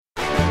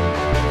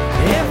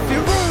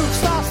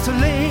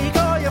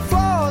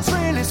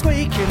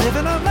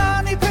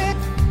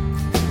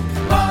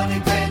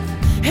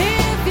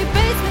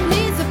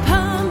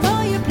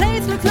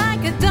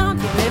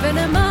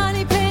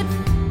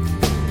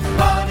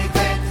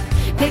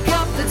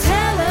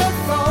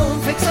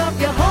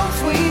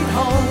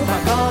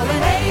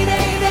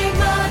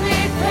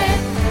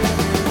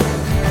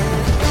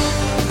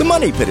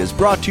Money Pit is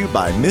brought to you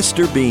by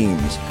Mr.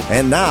 Beams.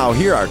 And now,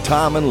 here are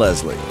Tom and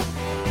Leslie.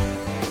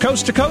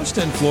 Coast to coast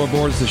and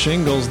floorboards to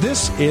shingles,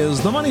 this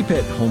is the Money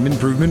Pit Home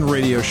Improvement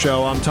Radio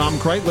Show. I'm Tom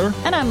Kreitler.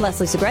 And I'm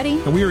Leslie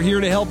Segretti. And we are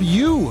here to help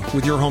you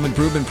with your home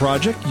improvement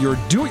project, your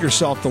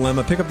do-it-yourself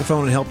dilemma. Pick up the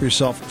phone and help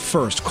yourself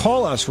first.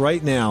 Call us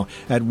right now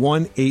at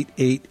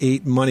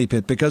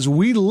 1-888-MONEY-PIT because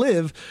we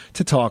live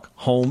to talk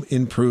home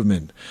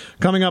improvement.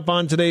 Coming up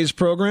on today's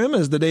program,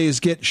 as the days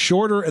get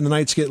shorter and the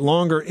nights get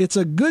longer, it's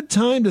a good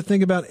time to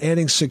think about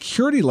adding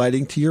security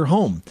lighting to your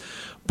home.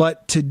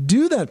 But to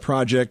do that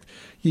project,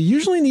 you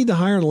usually need to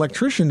hire an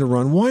electrician to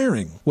run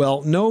wiring.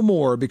 Well, no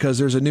more, because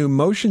there's a new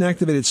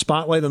motion-activated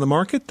spotlight on the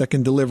market that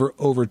can deliver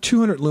over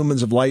 200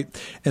 lumens of light,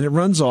 and it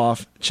runs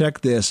off,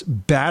 check this,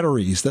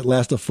 batteries that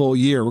last a full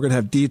year. We're going to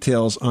have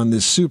details on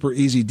this super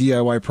easy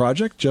DIY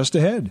project just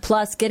ahead.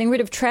 Plus, getting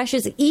rid of trash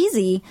is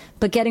easy,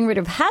 but getting rid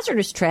of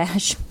hazardous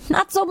trash,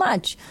 not so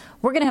much.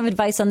 We're going to have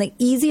advice on the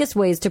easiest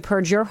ways to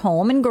purge your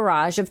home and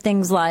garage of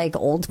things like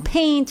old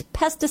paint,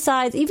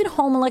 pesticides, even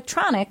home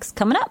electronics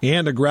coming up.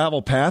 And a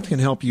gravel path can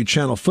help you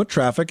channel foot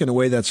traffic in a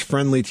way that's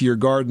friendly to your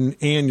garden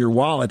and your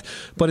wallet.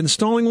 But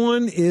installing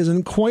one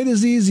isn't quite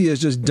as easy as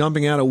just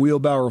dumping out a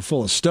wheelbarrow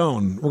full of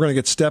stone. We're going to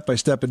get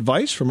step-by-step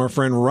advice from our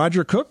friend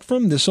Roger Cook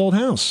from This Old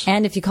House.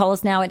 And if you call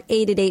us now at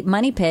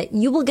 888-MONEY-PIT,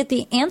 you will get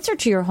the answer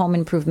to your home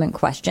improvement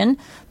question.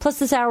 Plus,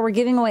 this hour, we're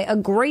giving away a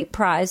great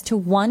prize to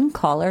one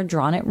caller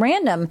drawn at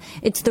random.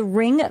 It's the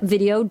Ring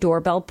Video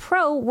Doorbell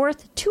Pro,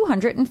 worth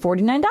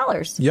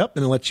 $249. Yep,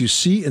 and it lets you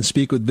see and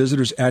speak with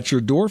visitors at your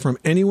door from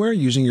anywhere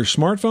using your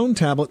smartphone,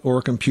 tablet,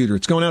 or computer.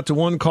 It's going out to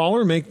one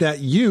caller. Make that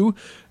you.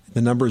 The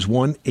number is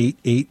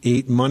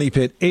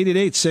 1-888-MONEY-PIT,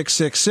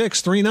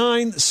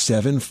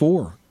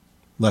 888-666-3974.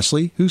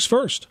 Leslie, who's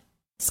first?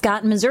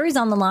 Scott in Missouri's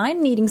on the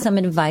line, needing some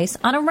advice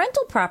on a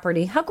rental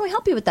property. How can we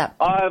help you with that?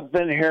 I've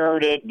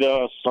inherited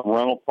some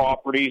rental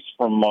properties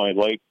from my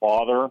late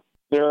father.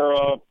 They're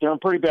in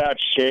pretty bad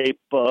shape,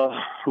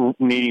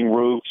 needing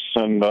roofs,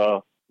 and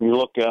when you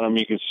look at them,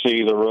 you can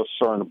see the roof's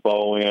starting to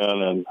bow in.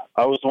 And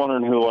I was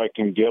wondering who I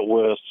can get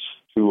with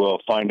to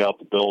find out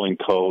the building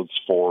codes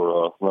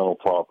for rental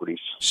properties.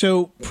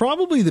 So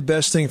probably the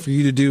best thing for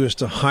you to do is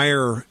to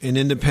hire an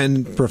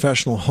independent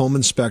professional home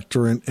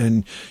inspector,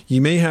 and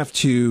you may have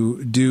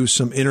to do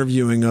some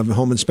interviewing of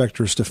home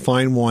inspectors to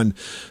find one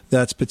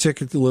that's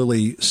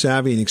particularly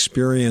savvy and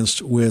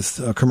experienced with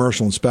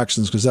commercial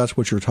inspections, because that's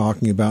what you're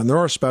talking about. And there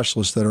are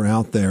specialists that are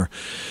out there,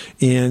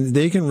 and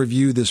they can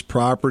review this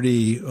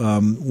property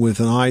with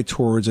an eye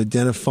towards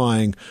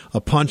identifying a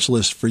punch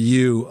list for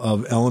you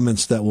of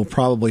elements that will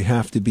probably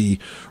have to be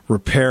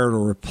repaired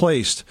or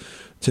replaced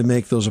to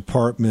make those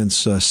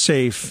apartments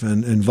safe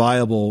and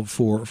viable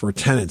for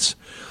tenants.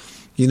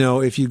 You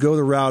know, if you go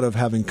the route of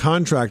having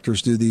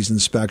contractors do these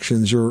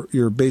inspections,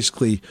 you're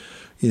basically,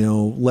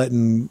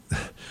 letting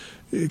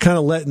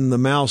the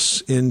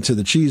mouse into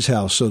the cheese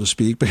house, so to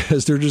speak,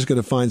 because they're just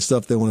going to find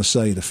stuff they want to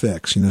sell you to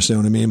fix. You know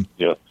what I mean?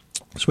 Yeah.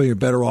 That's why you're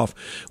better off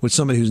with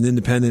somebody who's an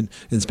independent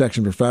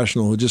inspection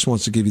professional who just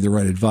wants to give you the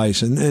right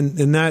advice. And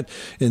that,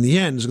 in the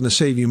end, is going to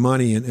save you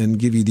money and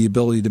give you the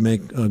ability to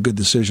make good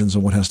decisions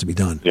on what has to be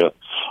done. Yeah.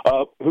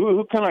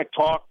 Who can I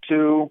talk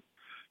to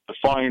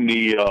find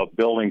the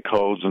building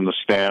codes and the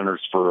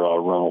standards for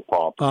rental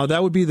property?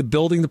 That would be the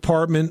building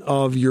department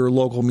of your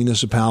local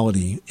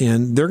municipality.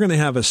 And they're going to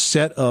have a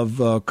set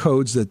of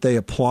codes that they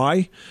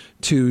apply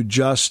to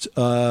just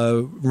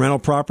rental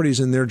properties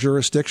in their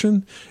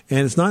jurisdiction.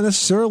 And it's not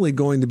necessarily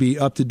going to be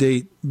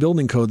up-to-date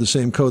building code, the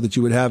same code that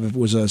you would have if it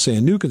was, say,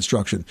 a new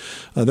construction.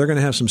 They're going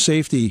to have some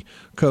safety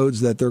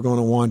codes that they're going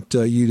to want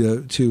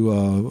you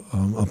to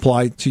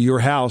apply to your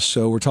house.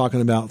 So we're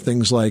talking about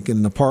things like in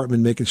an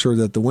apartment, making sure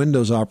that the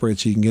windows operate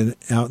so you can get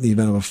out in the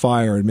event of a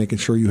fire, and making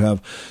sure you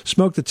have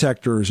smoke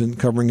detectors and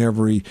covering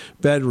every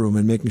bedroom,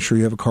 and making sure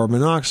you have a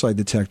carbon monoxide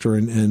detector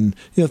and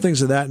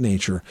things of that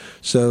nature.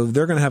 So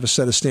they're going to have a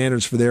set of standards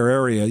for their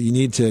area. You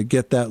need to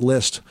get that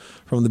list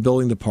from the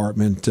building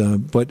department.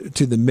 But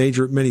to the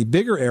many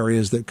bigger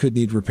areas that could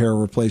need repair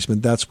or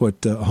replacement, that's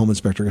what a home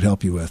inspector could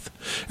help you with.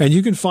 And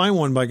you can find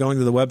one by going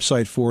to the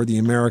website for the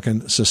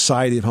American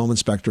Society of Home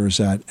Inspectors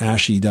at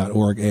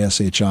ASHI.org,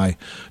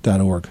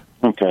 ASHI.org.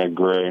 Okay,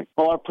 great.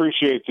 Well, I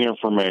appreciate the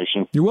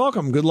information. You're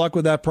welcome. Good luck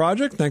with that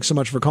project. Thanks so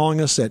much for calling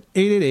us at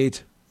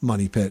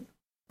 888-MONEY-PIT.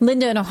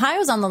 Linda in Ohio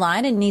is on the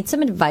line and needs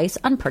some advice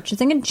on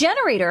purchasing a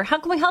generator. How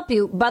can we help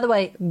you? By the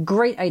way,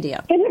 great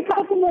idea. Is it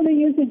possible to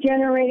use a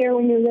generator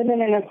when you live in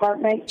an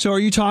apartment? So are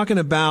you talking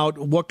about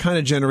what kind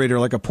of generator,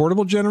 like a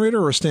portable generator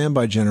or a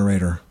standby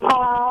generator?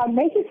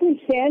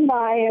 Basically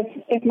standby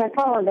if my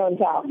power goes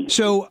out.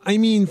 So, I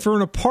mean, for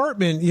an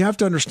apartment, you have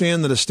to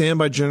understand that a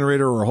standby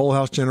generator or a whole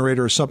house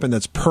generator is something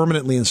that's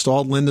permanently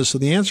installed, Linda, so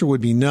the answer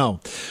would be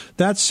no.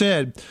 That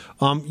said,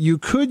 you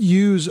could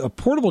use a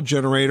portable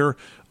generator,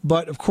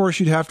 but of course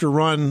you'd have to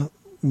run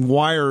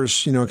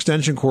wires,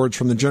 extension cords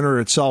from the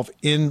generator itself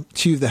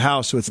into the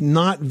house. So it's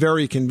not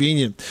very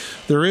convenient.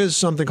 There is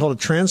something called a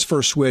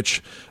transfer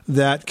switch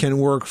that can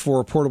work for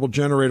a portable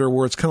generator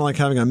where it's kind of like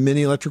having a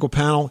mini electrical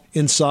panel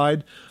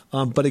inside.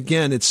 But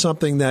again, it's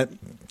something that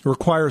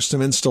requires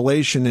some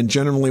installation, and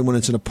generally when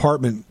it's an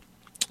apartment,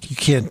 you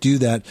can't do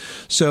that.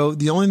 So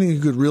the only thing you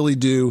could really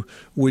do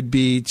would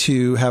be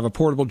to have a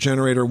portable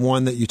generator,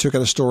 one that you took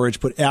out of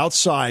storage, put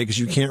outside because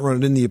you can't run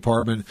it in the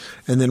apartment,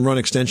 and then run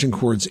extension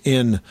cords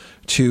in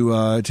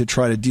to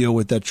try to deal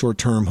with that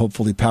short-term,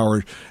 hopefully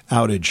powered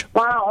outage.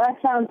 Wow,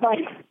 that sounds like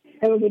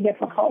it would be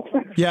difficult.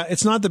 Yeah,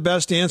 it's not the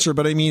best answer,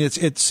 but I mean,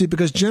 it's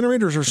because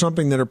generators are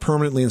something that are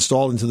permanently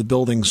installed into the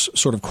building's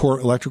sort of core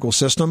electrical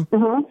system,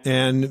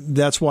 and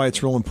that's why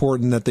it's real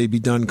important that they be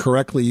done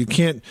correctly. You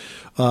can't,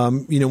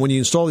 when you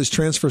install these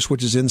transfer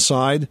switches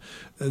inside,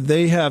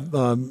 they have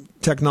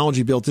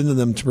technology built into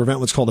them to prevent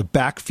what's called a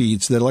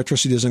backfeed, so that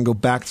electricity doesn't go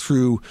back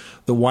through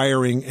the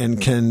wiring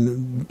and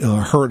can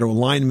hurt a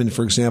lineman,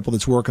 for example,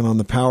 that's working on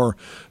the power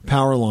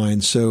line.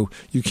 So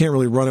you can't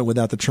really run it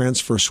without the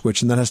transfer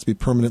switch, and that has to be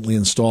permanently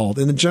installed.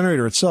 And the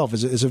generator itself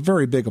is a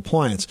very big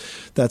appliance.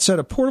 That said,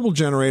 a portable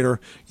generator,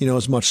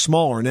 is much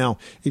smaller. Now,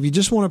 if you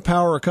just want to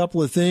power a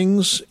couple of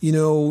things,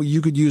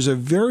 you could use a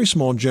very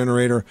small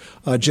generator.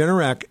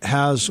 Generac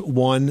has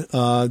one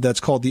that's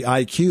called the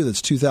IQ.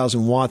 That's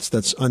 2,000 watts.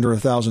 That's under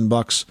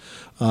 $1,000,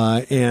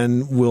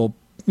 and will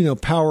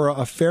power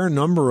a fair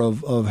number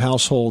of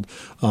household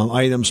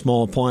items,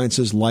 small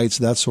appliances, lights,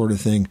 that sort of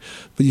thing.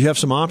 But you have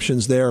some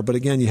options there. But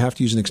again, you have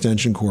to use an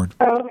extension cord.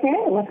 Okay,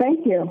 well,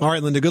 thank you. All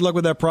right, Linda, good luck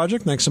with that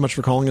project. Thanks so much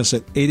for calling us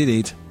at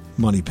 888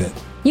 Money Pit.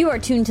 You are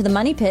tuned to the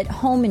Money Pit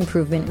Home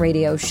Improvement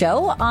Radio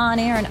Show, on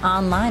air and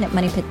online at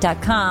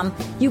moneypit.com.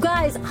 You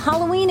guys,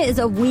 Halloween is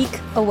a week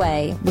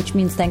away, which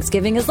means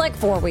Thanksgiving is like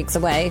 4 weeks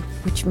away,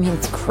 which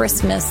means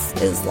Christmas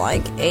is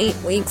like 8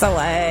 weeks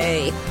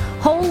away.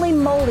 Holy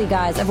moly,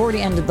 guys, I've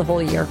already ended the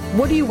whole year.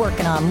 What are you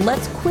working on?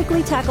 Let's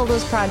quickly tackle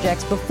those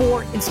projects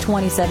before it's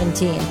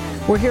 2017.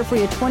 We're here for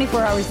you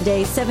 24 hours a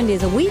day, 7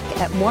 days a week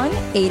at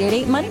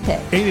 1-888-MONEY-PIT.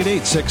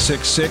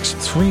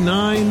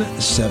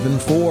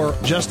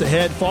 888-666-3974. Just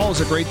ahead, fall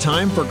is a great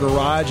time for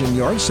garage and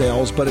yard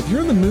sales, but if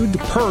you're in the mood to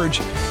purge,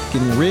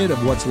 getting rid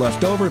of what's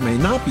left over may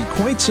not be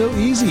quite so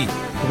easy.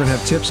 We're going to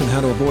have tips on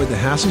how to avoid the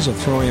hassles of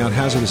throwing out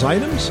hazardous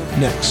items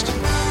next.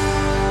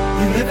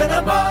 You live in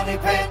a money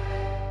pit.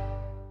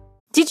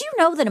 Did you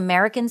know that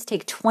Americans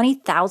take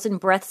 20,000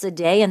 breaths a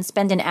day and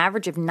spend an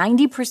average of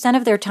 90%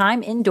 of their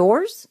time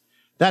indoors?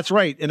 That's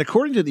right. And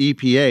according to the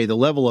EPA, the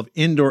level of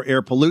indoor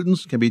air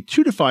pollutants can be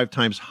 2 to 5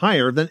 times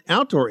higher than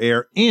outdoor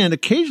air and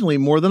occasionally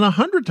more than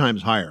 100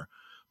 times higher.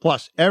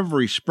 Plus,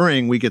 every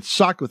spring we get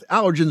socked with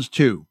allergens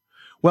too.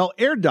 Well,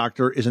 Air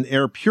Doctor is an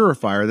air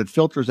purifier that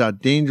filters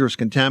out dangerous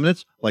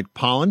contaminants like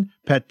pollen,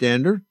 pet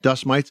dander,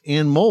 dust mites,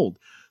 and mold.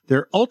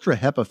 Their Ultra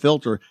HEPA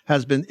filter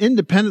has been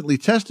independently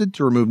tested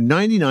to remove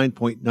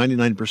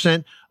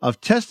 99.99% of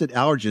tested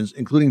allergens,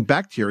 including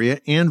bacteria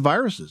and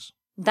viruses.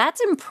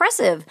 That's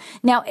impressive.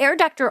 Now, Air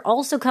Doctor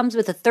also comes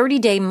with a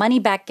 30-day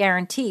money-back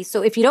guarantee,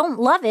 so if you don't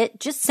love it,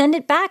 just send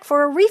it back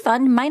for a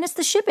refund minus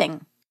the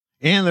shipping.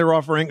 And they're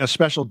offering a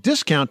special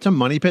discount to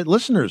Money Pit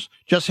listeners.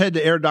 Just head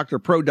to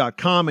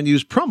airdoctorpro.com and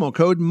use promo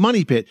code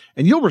MONEYPIT,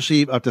 and you'll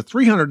receive up to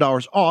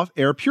 $300 off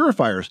air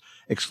purifiers.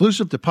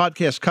 Exclusive to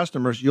podcast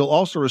customers, you'll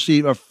also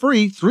receive a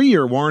free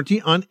 3-year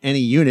warranty on any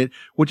unit,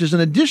 which is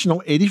an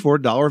additional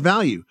 $84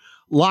 value.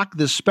 Lock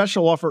this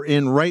special offer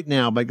in right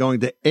now by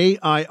going to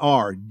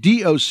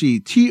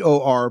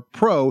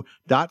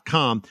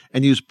airdoctorpro.com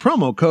and use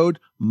promo code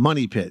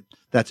MONEYPIT.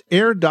 That's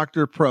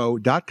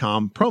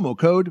airdoctorpro.com, promo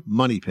code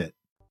MONEYPIT.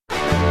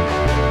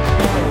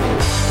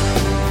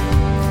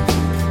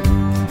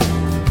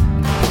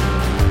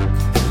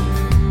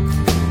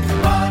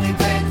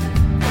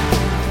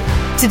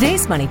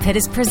 Today's Money Pit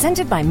is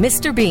presented by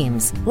Mr.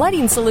 Beams,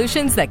 lighting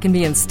solutions that can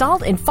be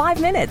installed in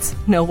 5 minutes.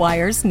 No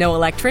wires, no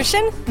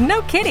electrician,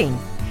 no kidding.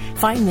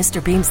 Find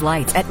Mr. Beams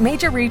lights at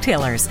major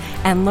retailers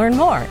and learn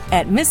more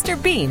at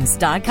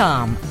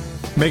MrBeams.com.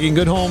 Making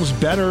good homes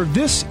better.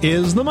 This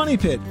is the Money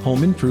Pit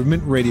Home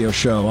Improvement Radio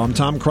Show. I'm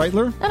Tom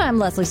Kreitler. And I'm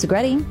Leslie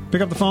Segretti.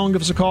 Pick up the phone,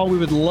 give us a call. We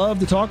would love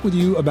to talk with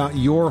you about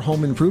your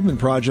home improvement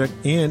project.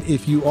 And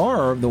if you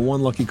are the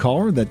one lucky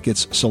caller that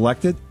gets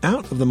selected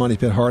out of the Money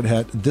Pit Hard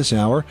Hat this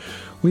hour,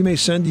 we may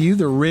send you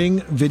the Ring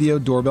Video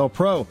Doorbell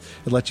Pro.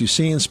 It lets you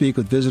see and speak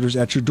with visitors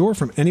at your door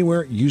from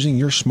anywhere using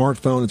your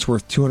smartphone. It's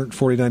worth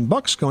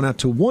 $249, going out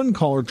to one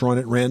caller drawn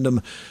at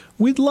random.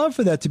 We'd love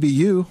for that to be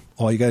you.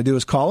 All you got to do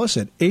is call us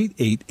at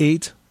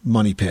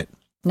 888-MONEY-PIT.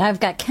 Now I've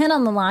got Ken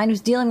on the line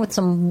who's dealing with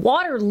some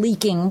water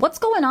leaking. What's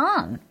going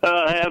on?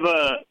 I have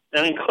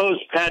an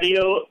enclosed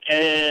patio,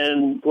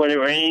 and when it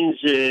rains,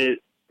 you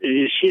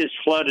see it's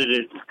flooded.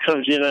 It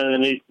comes in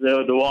underneath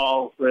the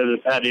wall where the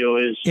patio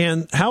is.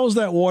 And how is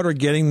that water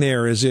getting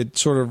there? Is it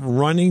sort of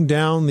running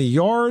down the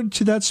yard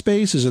to that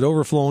space? Is it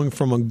overflowing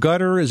from a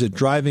gutter? Is it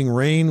driving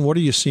rain? What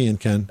are you seeing,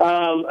 Ken?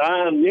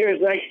 Near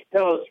as I can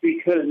tell, it's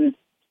because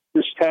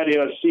this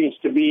patio seems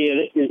to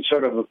be in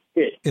sort of a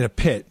pit. In a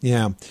pit,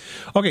 yeah.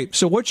 Okay,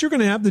 so what you're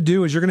going to have to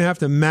do is you're going to have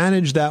to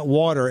manage that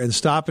water and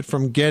stop it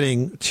from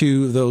getting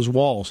to those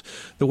walls.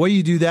 The way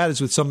you do that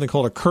is with something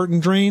called a curtain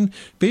drain.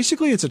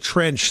 Basically, it's a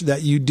trench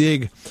that you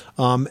dig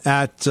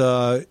at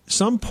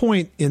some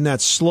point in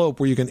that slope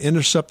where you can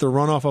intercept the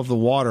runoff of the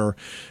water.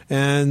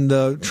 And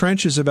the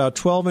trench is about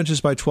 12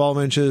 inches by 12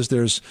 inches.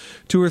 There's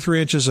 2 or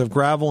 3 inches of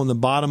gravel in the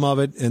bottom of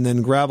it, and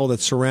then gravel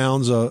that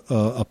surrounds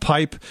a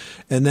pipe.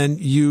 And then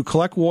you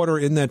collect water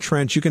in that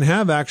trench. You can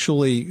have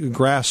actually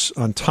grass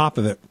on top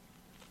of it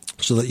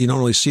so that you don't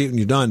really see it when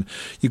you're done.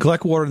 You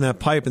collect water in that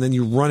pipe, and then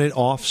you run it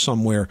off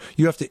somewhere.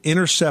 You have to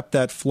intercept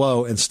that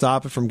flow and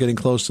stop it from getting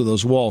close to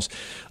those walls.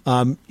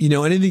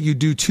 Anything you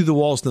do to the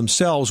walls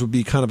themselves would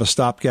be kind of a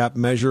stopgap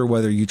measure,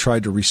 whether you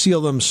tried to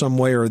reseal them some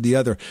way or the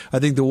other. I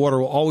think the water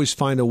will always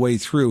find a way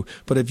through,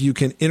 but if you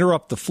can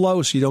interrupt the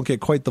flow so you don't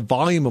get quite the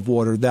volume of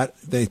water, that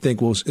they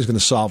think is going to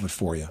solve it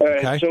for you. All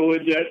right, okay? so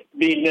would that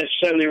be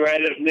necessarily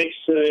right up next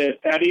to the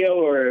patio,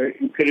 or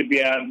could it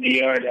be out in the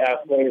yard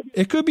halfway?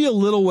 It could be a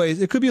little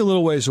ways. It could be a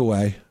little ways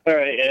away. All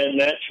right, and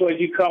that's what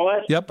you call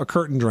it? Yep, a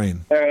curtain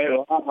drain. All right,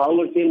 well, I'll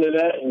look into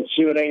that and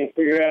see what I can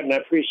figure out, and I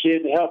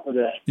appreciate the help with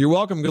that. You're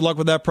welcome. Good luck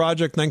with that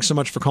project. Thanks so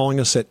much for calling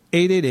us at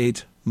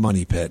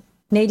 888-MONEY-PIT.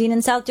 Nadine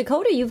in South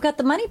Dakota, you've got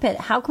the Money Pit.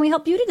 How can we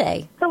help you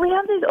today? So we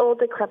have these old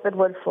decrepit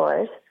wood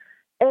floors,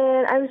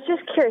 and I was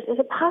just curious, is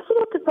it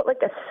possible to put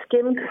like a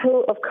skim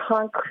coat of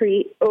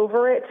concrete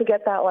over it to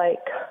get that like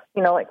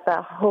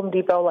the Home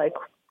Depot like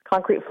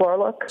concrete floor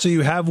look? So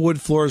you have wood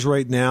floors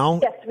right now?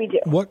 Yes, we do.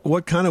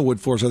 What kind of wood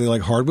floors? Are they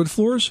like hardwood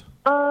floors?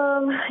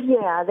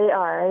 Yeah, they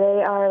are.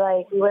 They are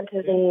like, we went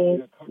to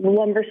the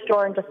lumber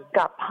store and just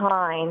got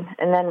pine,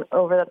 and then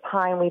over the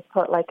pine we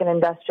put like an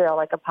industrial,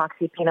 like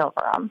epoxy paint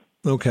over them.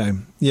 Okay.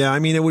 Yeah, I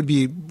mean, it would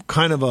be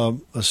kind of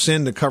a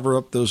sin to cover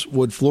up those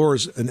wood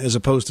floors as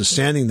opposed to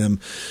sanding them.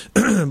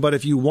 But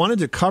if you wanted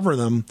to cover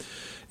them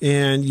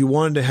and you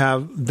wanted to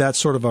have that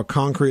sort of a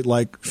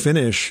concrete-like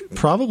finish,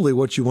 probably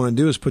what you want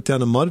to do is put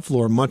down a mud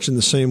floor much in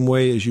the same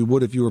way as you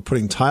would if you were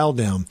putting tile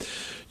down.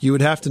 You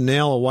would have to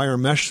nail a wire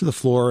mesh to the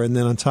floor, and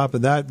then on top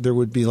of that, there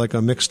would be like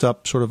a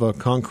mixed-up sort of a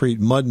concrete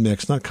mud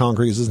mix. Not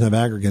concrete, because it doesn't have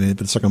aggregate in it,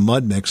 but it's like a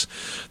mud mix.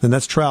 Then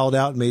that's troweled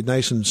out and made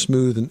nice and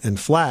smooth and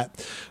flat.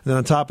 And then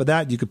on top of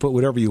that, you could put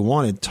whatever you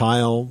wanted,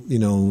 tile,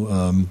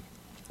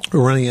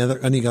 or any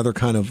other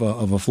kind of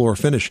a floor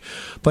finish.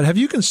 But have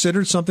you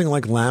considered something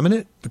like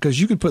laminate?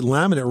 Because you could put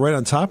laminate right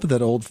on top of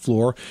that old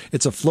floor.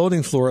 It's a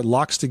floating floor. It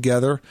locks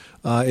together.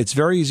 It's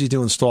very easy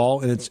to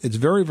install, and it's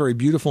very, very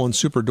beautiful and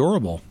super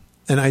durable.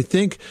 And I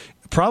think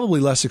probably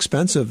less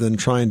expensive than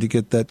trying to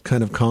get that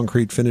kind of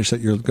concrete finish that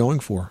you're going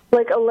for.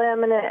 Like a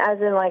laminate as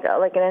in like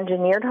an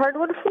engineered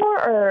hardwood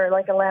floor, or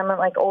like a laminate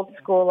like old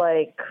school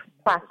like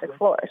plastic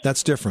floors?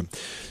 That's different.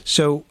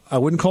 So I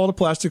wouldn't call it a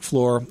plastic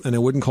floor, and I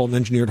wouldn't call it an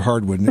engineered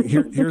hardwood. And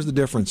here's the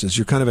differences.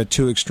 You're kind of at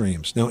two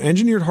extremes. Now,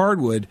 engineered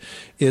hardwood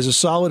is a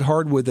solid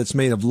hardwood that's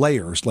made of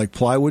layers, like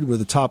plywood, where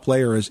the top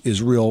layer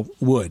is real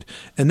wood.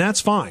 And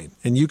that's fine,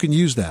 and you can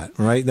use that,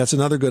 right? That's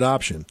another good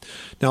option.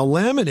 Now,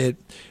 laminate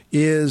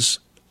is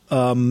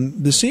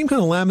the same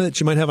kind of laminate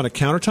you might have on a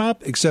countertop,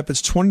 except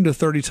it's 20 to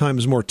 30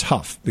 times more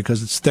tough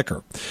because it's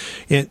thicker.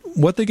 And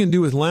what they can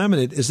do with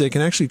laminate is they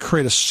can actually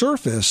create a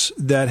surface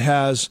that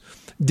has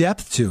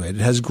depth to it.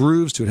 It has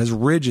grooves to it. It has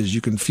ridges.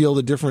 You can feel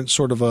the different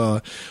sort of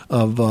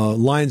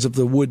lines of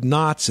the wood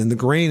knots and the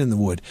grain in the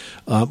wood.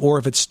 Or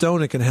if it's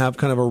stone, it can have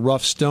kind of a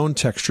rough stone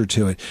texture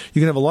to it.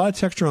 You can have a lot of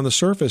texture on the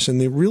surface,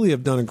 and they really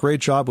have done a great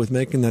job with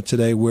making that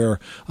today, where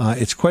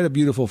it's quite a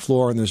beautiful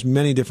floor, and there's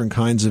many different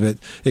kinds of it.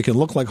 It can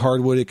look like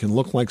hardwood. It can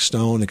look like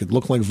stone. It could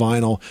look like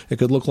vinyl. It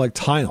could look like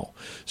tile.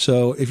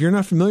 So if you're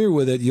not familiar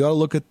with it, you ought to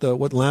look at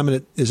what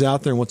laminate is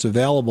out there and what's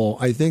available.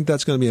 I think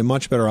that's going to be a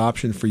much better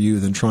option for you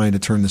than trying to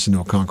turn this into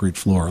a concrete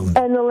floor. And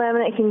the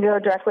laminate can go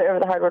directly over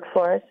the hardwood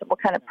floors. What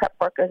kind of prep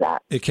work is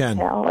that? It can.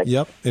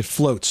 Yep. It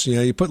floats.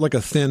 You put like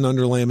a thin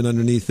underlayment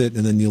underneath it,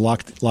 and then you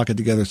lock it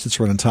together. It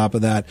sits right on top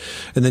of that.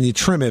 And then you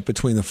trim it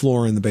between the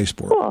floor and the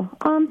baseboard. Cool.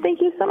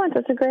 Thank you so much.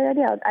 That's a great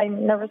idea. I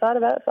never thought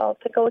about it, so I'll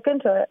take a look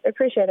into it. I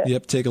appreciate it.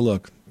 Yep. Take a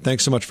look.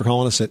 Thanks so much for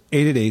calling us at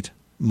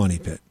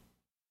 888-MONEY-PIT.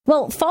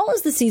 Well, fall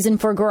is the season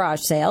for garage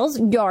sales,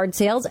 yard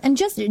sales, and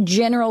just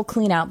general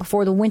clean out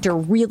before the winter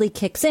really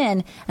kicks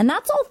in. And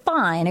that's all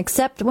fine,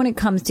 except when it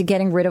comes to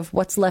getting rid of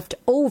what's left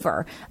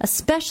over,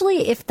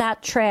 especially if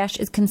that trash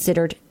is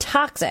considered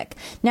toxic.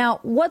 Now,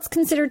 what's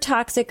considered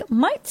toxic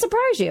might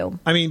surprise you.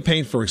 I mean,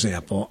 paint, for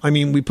example. I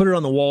mean, we put it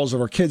on the walls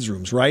of our kids'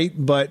 rooms, right?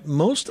 But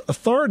most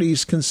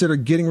authorities consider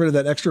getting rid of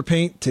that extra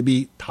paint to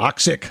be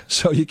toxic.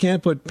 So you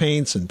can't put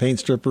paints and paint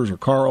strippers or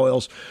car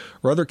oils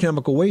or other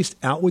chemical waste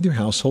out with your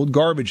household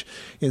garbage.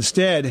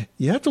 Instead,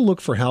 you have to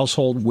look for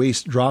household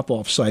waste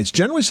drop-off sites,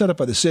 generally set up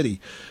by the city,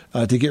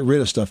 to get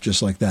rid of stuff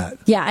just like that.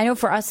 Yeah, I know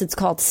for us it's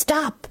called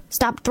Stop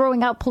Stop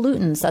Throwing Out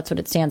Pollutants. That's what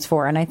it stands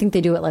for. And I think they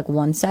do it like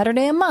one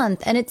Saturday a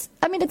month. And it's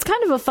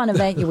kind of a fun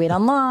event. You wait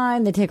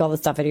online. They take all the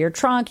stuff out of your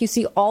trunk. You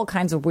see all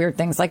kinds of weird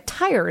things like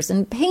tires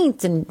and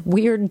paints and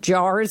weird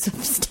jars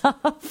of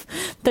stuff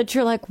that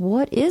you're like,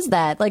 what is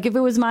that? Like if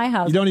it was my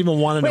house. You don't even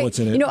want to know what's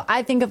in it. You know,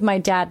 I think of my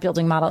dad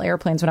building model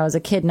airplanes when I was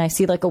a kid and I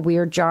see like a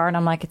weird jar and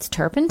I'm like, it's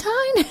turpentine?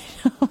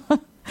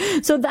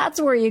 So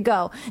that's where you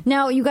go.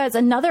 Now, you guys,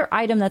 another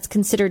item that's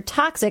considered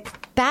toxic,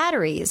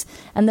 batteries.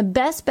 And the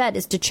best bet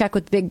is to check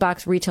with big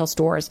box retail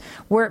stores,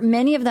 where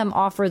many of them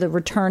offer the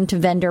return to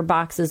vendor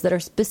boxes that are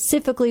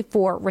specifically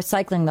for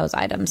recycling those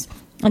items.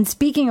 And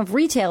speaking of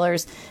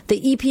retailers, the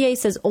EPA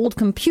says old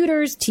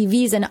computers,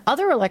 TVs, and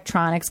other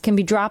electronics can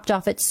be dropped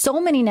off at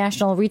so many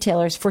national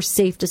retailers for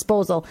safe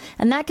disposal.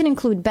 And that can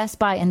include Best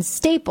Buy and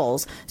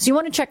Staples. So you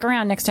want to check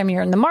around next time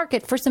you're in the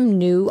market for some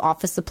new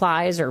office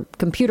supplies or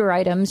computer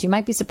items. You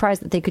might be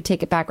surprised that they could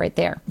take it back right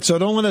there. So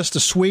don't let us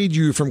dissuade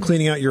you from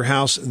cleaning out your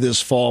house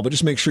this fall, but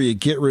just make sure you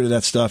get rid of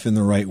that stuff in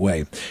the right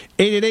way.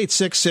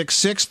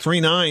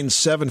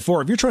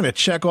 888-666-3974. If you're trying to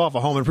check off a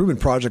home improvement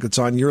project that's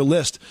on your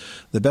list,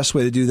 the best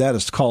way to do that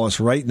is to call us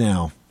right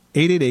now.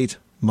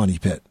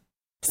 888-MONEY-PIT.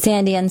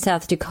 Sandy in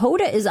South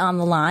Dakota is on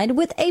the line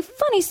with a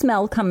funny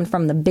smell coming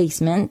from the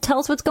basement. Tell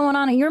us what's going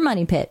on at your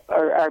money pit.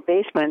 Our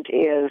basement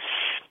is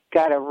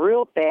got a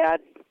real bad,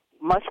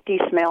 musty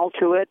smell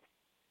to it,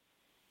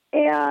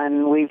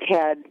 and we've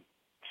had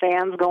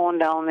fans going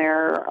down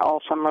there all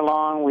summer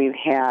long. We've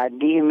had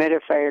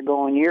dehumidifier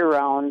going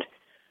year-round,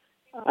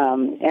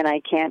 and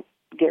I can't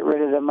get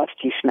rid of the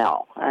musty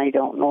smell. I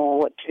don't know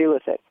what to do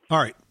with it. All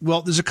right.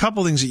 Well, there's a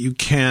couple things that you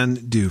can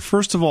do.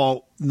 First of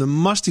all, the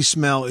musty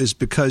smell is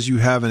because you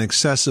have an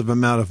excessive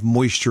amount of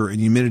moisture and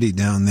humidity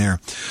down there.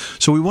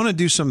 So we want to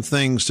do some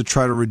things to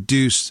try to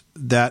reduce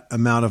that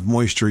amount of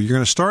moisture. You're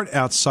going to start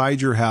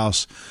outside your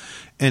house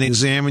and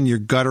examine your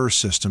gutter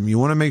system. You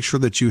want to make sure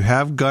that you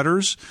have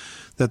gutters,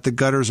 that the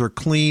gutters are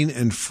clean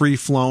and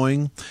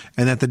free-flowing,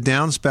 and that the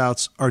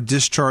downspouts are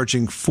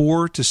discharging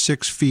 4 to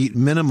 6 feet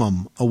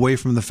minimum away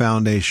from the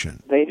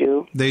foundation. They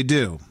do. They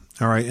do.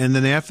 All right. And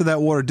then after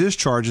that water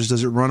discharges,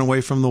 does it run away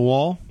from the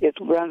wall? It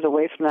runs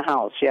away from the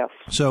house, yes.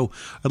 So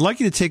I'd like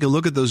you to take a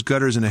look at those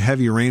gutters in a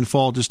heavy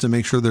rainfall just to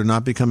make sure they're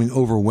not becoming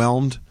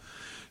overwhelmed,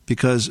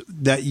 because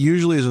that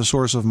usually is a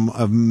source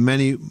of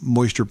many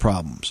moisture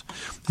problems.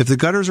 If the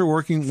gutters are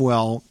working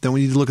well, then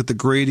we need to look at the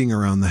grading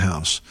around the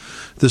house.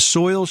 The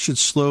soil should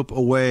slope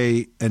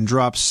away and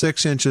drop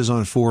 6 inches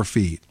on 4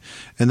 feet.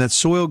 And that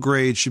soil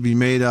grade should be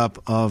made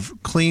up of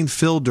clean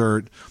fill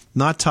dirt,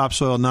 not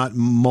topsoil, not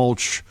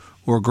mulch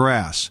or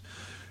grass.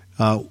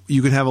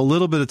 You can have a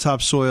little bit of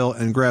topsoil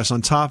and grass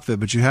on top of it,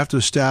 but you have to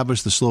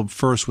establish the slope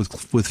first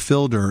with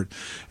fill dirt.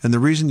 And the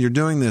reason you're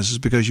doing this is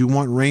because you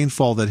want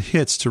rainfall that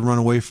hits to run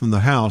away from the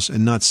house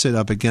and not sit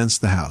up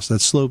against the house.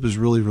 That slope is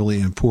really, really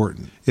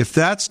important. If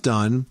that's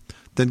done,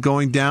 then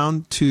going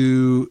down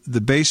to the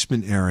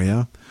basement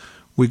area,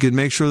 we could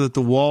make sure that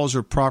the walls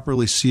are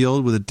properly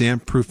sealed with a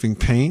damp-proofing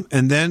paint,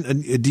 and then a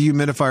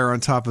dehumidifier on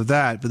top of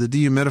that. But the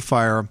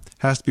dehumidifier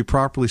has to be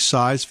properly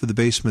sized for the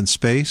basement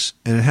space,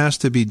 and it has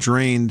to be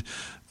drained,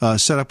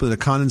 set up with a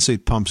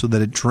condensate pump so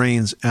that it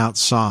drains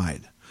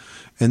outside.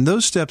 And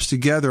those steps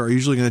together are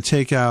usually going to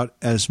take out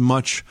as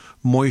much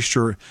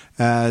moisture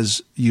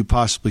as you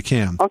possibly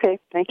can. Okay,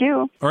 thank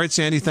you. All right,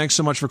 Sandy, thanks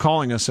so much for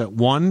calling us at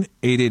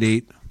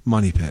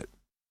 1-888-MONEY-PIT.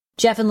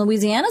 Jeff in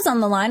Louisiana's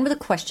on the line with a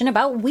question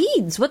about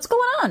weeds. What's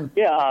going on?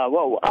 Yeah,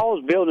 well, I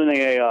was building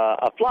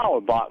a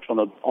flower box on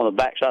the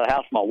back side of the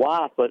house for my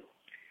wife, but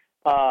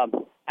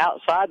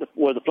outside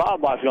where the flower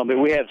box is going to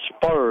be, we have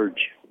spurge.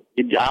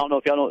 I don't know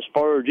if y'all know what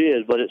spurge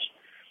is, but it's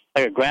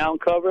like a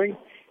ground covering,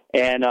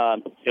 and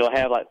it'll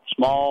have like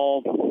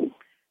small,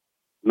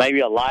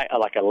 maybe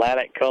like a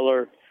lilac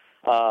color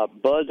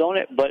buds on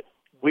it. But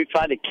we've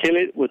tried to kill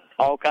it with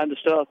all kinds of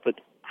stuff, but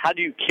how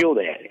do you kill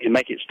that and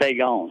make it stay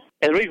gone?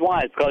 And the reason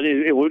why is because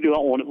we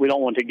don't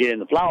want to get in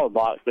the flower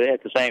box, but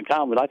at the same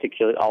time, we'd like to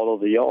kill it all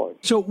over the yard.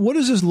 So what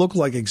does this look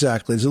like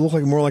exactly? Does it look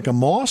like more like a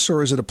moss,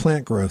 or is it a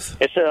plant growth?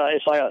 It's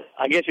like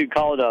I guess you'd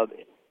call it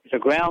it's a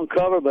ground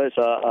cover, but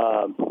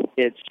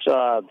it's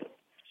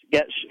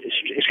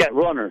got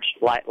runners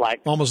like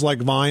almost like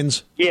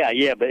vines.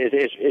 Yeah, but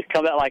it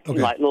comes out like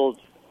little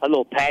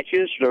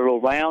patches. They're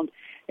real round.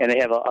 And they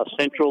have a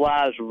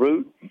centralized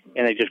root,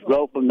 and they just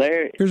grow from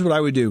there. Here's what I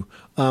would do.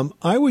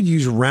 I would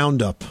use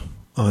Roundup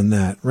on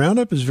that.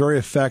 Roundup is very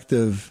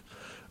effective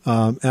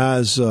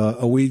as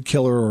a weed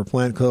killer or a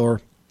plant killer.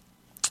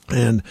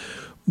 And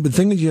the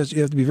thing that you have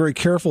to be very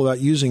careful about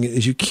using it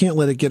is you can't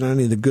let it get on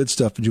any of the good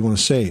stuff that you want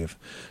to save.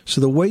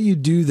 So the way you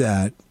do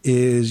that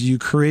is you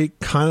create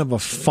kind of a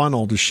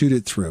funnel to shoot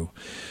it through.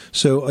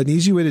 So an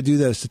easy way to do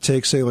that is to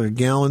take, say, like a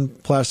gallon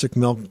plastic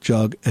milk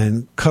jug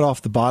and cut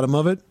off the bottom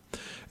of it,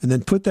 and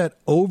then put that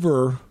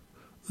over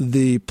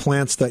the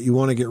plants that you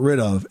want to get rid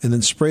of, and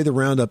then spray the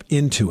Roundup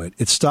into it.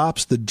 It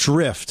stops the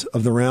drift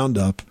of the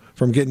Roundup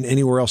from getting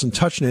anywhere else and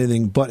touching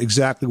anything but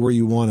exactly where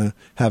you want to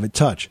have it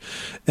touch.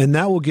 And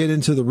that will get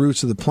into the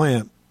roots of the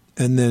plant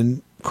and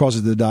then cause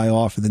it to die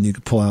off, and then you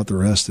can pull out the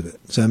rest of it.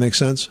 Does that make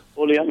sense?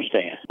 fully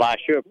understand. But I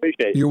sure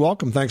appreciate it. You're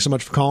welcome. Thanks so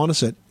much for calling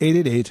us at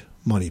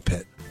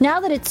 888-MONEY-PIT. Now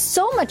that it's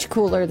so much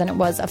cooler than it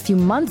was a few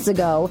months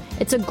ago,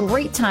 it's a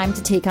great time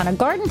to take on a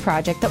garden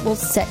project that will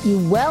set you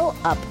well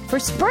up for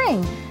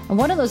spring. And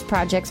one of those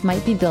projects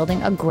might be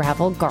building a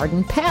gravel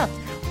garden path.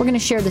 We're going to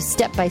share the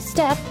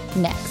step-by-step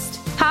next.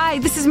 Hi,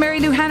 this is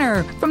Mary Lou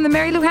Henner from The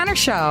Mary Lou Henner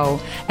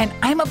Show, and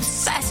I'm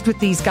obsessed with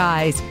these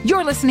guys.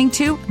 You're listening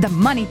to The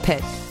Money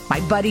Pit. My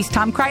buddies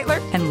Tom Kreitler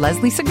and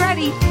Leslie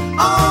Segretti.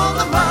 On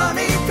the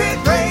Money Pit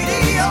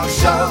Radio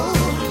Show.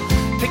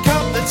 Pick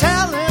up the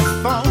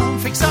telephone,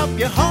 fix up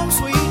your home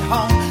sweet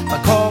home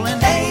by calling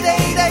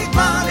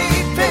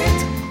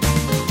 888-MONEY-PIT.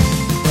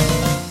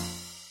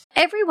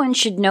 Everyone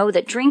should know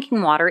that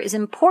drinking water is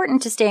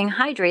important to staying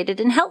hydrated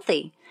and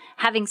healthy.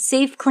 Having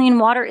safe, clean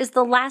water is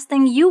the last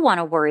thing you want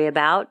to worry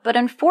about, but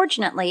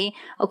unfortunately,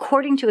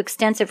 according to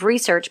extensive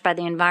research by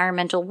the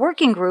Environmental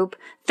Working Group,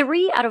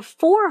 3 out of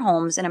 4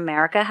 homes in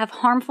America have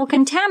harmful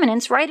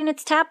contaminants right in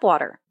its tap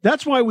water.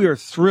 That's why we are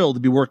thrilled to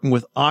be working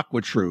with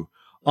AquaTrue.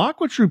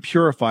 AquaTrue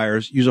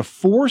purifiers use a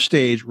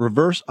 4-stage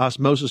reverse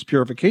osmosis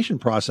purification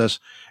process,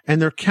 and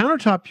their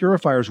countertop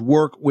purifiers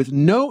work with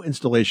no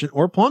installation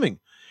or plumbing.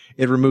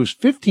 It removes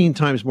 15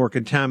 times more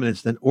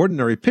contaminants than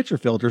ordinary pitcher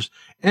filters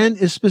and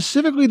is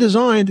specifically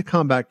designed to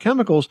combat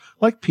chemicals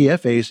like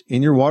PFAS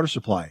in your water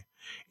supply.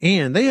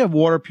 And they have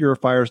water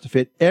purifiers to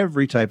fit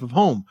every type of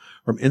home,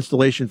 from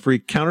installation-free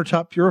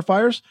countertop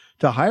purifiers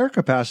to higher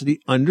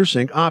capacity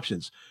under-sink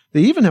options.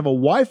 They even have a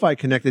Wi-Fi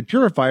connected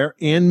purifier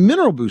and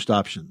mineral boost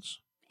options.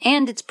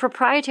 And its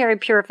proprietary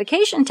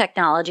purification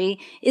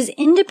technology is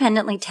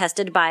independently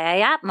tested by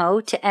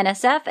IAPMO to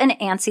NSF and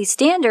ANSI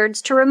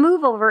standards to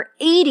remove over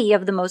 80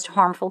 of the most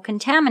harmful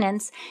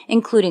contaminants,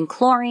 including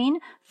chlorine,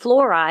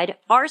 fluoride,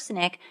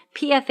 arsenic,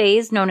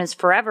 PFAS known as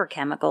forever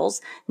chemicals,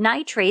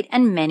 nitrate,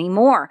 and many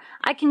more.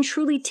 I can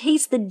truly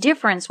taste the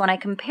difference when I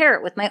compare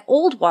it with my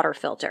old water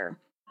filter.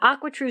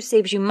 AquaTrue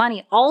saves you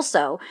money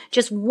also.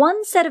 Just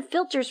one set of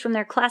filters from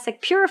their classic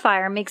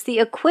purifier makes the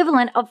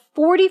equivalent of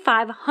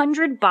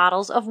 4,500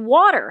 bottles of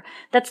water.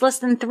 That's less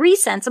than 3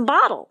 cents a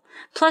bottle.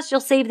 Plus,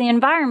 you'll save the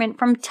environment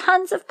from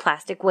tons of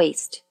plastic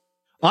waste.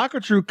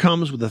 AquaTrue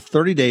comes with a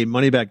 30-day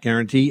money-back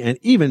guarantee and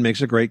even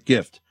makes a great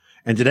gift.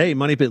 And today,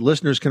 Money Pit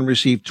listeners can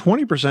receive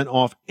 20%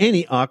 off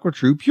any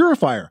AquaTrue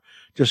purifier.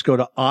 Just go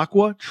to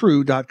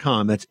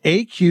AquaTrue.com. That's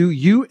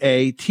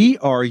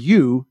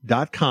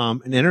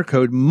AQUATRU.com and enter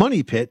code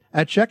MONEYPIT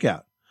at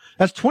checkout.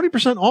 That's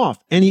 20% off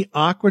any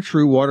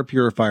AquaTrue water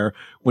purifier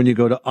when you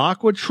go to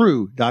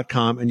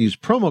AquaTrue.com and use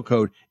promo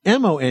code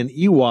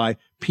MONEYPIT.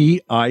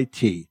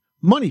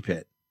 Money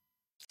Pit.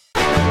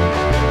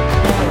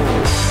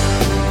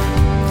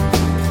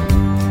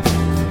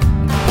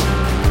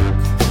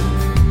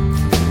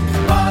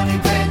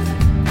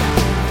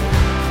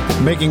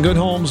 Making good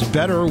homes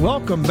better.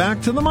 Welcome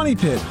back to the Money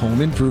Pit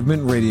Home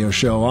Improvement Radio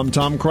Show. I'm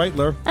Tom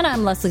Kreitler. And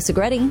I'm Leslie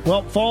Segretti.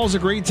 Well, fall's a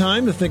great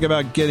time to think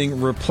about getting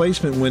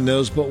replacement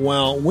windows, but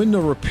while window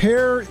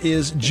repair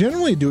is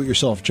generally a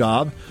do-it-yourself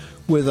job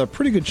with a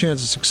pretty good chance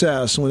of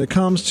success, when it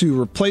comes to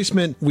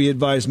replacement, we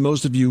advise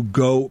most of you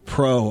go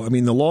pro. I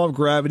mean, the law of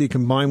gravity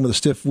combined with a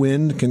stiff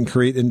wind can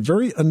create a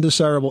very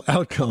undesirable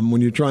outcome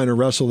when you're trying to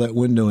wrestle that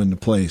window into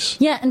place.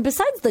 Yeah, and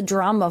besides the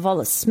drama of all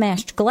the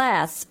smashed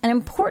glass, an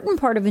important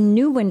part of a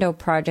new window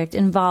project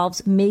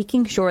involves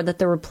making sure that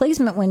the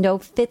replacement window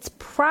fits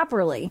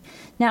properly.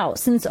 Now,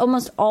 since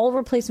almost all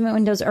replacement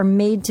windows are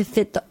made to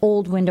fit the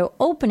old window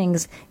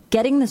openings,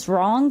 getting this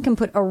wrong can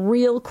put a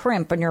real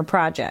crimp on your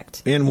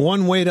project. And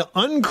one way to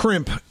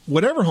uncrimp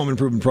whatever home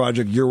improvement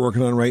project you're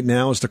working on right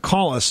now is to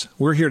call us.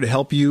 We're here to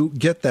help you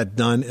get that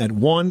done at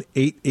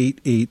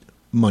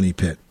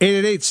 1-888-MONEY-PIT.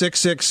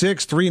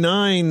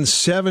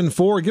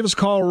 888-666-3974. Give us a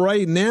call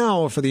right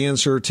now for the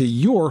answer to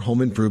your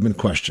home improvement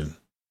question.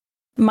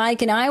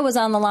 Mike and I was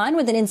on the line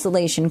with an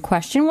insulation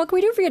question. What can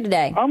we do for you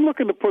today? I'm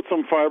looking to put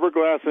some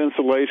fiberglass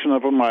insulation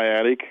up in my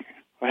attic.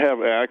 I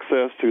have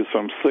access to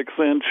some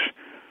 6-inch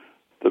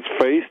that's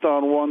faced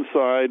on one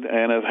side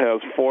and it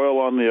has foil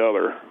on the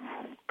other.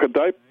 Could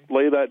I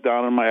lay that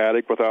down in my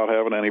attic without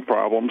having any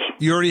problems?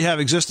 You already have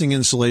existing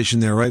insulation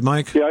there, right,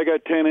 Mike? Yeah, I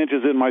got 10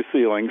 inches in my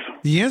ceilings.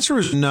 The answer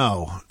is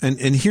no, and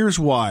here's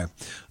why.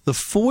 The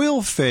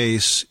foil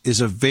face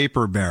is a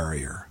vapor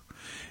barrier.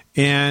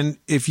 And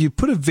if you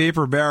put a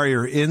vapor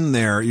barrier in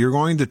there, you're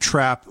going to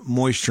trap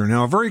moisture.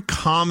 Now, a very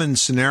common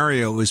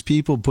scenario is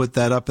people put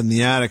that up in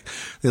the attic.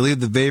 They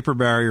leave the vapor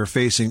barrier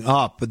facing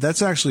up, but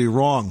that's actually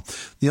wrong.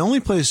 The only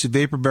place the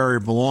vapor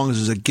barrier belongs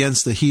is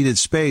against the heated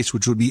space,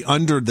 which would be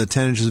under the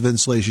 10 inches of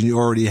insulation you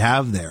already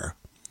have there.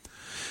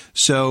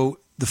 So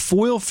the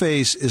foil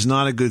face is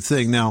not a good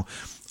thing. Now,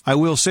 I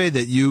will say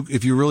that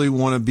if you really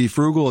want to be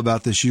frugal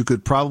about this, you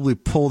could probably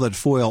pull that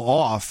foil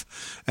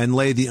off and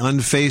lay the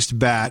unfaced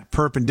bat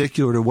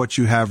perpendicular to what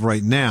you have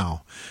right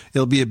now.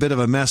 It'll be a bit of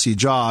a messy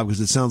job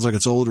because it sounds like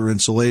it's older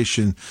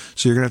insulation,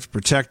 so you're going to have to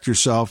protect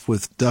yourself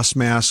with dust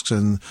masks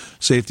and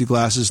safety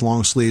glasses,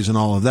 long sleeves, and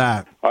all of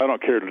that. I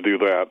don't care to do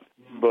that,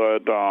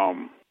 but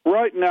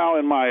right now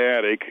in my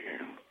attic,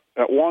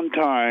 at one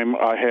time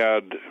I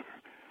had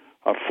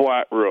a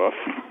flat roof.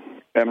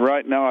 And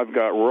right now I've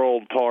got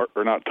rolled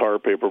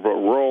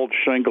rolled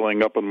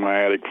shingling up on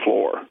my attic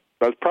floor.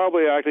 That's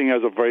probably acting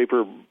as a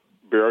vapor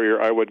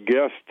barrier, I would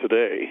guess,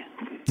 today.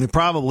 It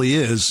probably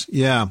is,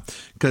 yeah,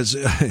 because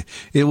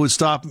it would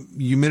stop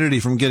humidity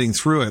from getting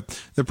through it.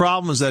 The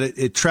problem is that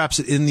it traps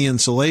it in the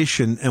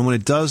insulation, and when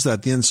it does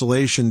that, the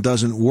insulation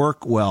doesn't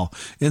work well.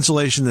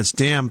 Insulation that's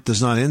damp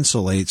does not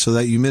insulate, so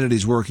that humidity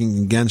is working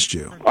against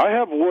you. I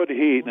have wood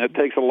heat, and it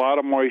takes a lot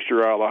of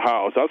moisture out of the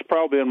house. That's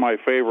probably in my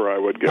favor, I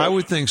would guess. I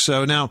would think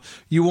so. Now,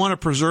 you want to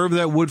preserve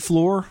that wood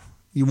floor?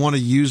 You want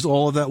to use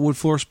all of that wood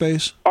floor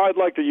space? I'd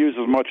like to use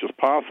as much as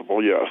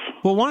possible, yes.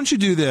 Well, why don't you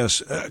do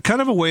this?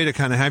 Kind of a way to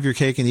kind of have your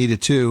cake and eat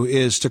it too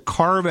is to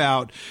carve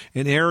out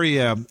an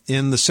area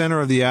in the center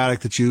of the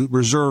attic that you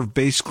reserve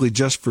basically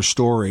just for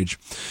storage.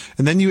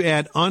 And then you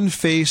add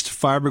unfaced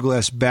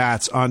fiberglass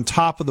bats on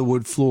top of the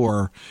wood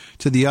floor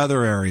to the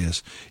other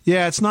areas.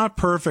 Yeah, it's not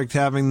perfect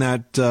having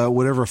that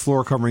whatever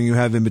floor covering you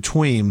have in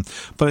between,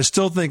 but I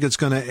still think it's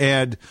going to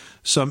add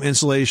some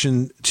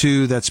insulation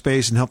to that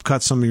space and help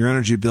cut some of your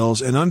energy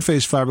bills. And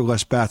unfaced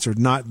fiberglass bats are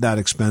not that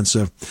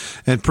expensive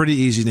and pretty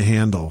easy to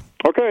handle.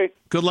 Okay.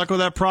 Good luck with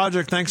that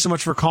project. Thanks so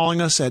much for calling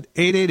us at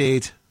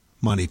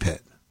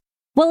 888-MONEY-PIT.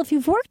 Well, if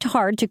you've worked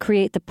hard to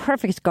create the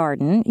perfect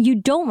garden, you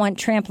don't want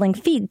trampling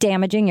feet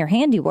damaging your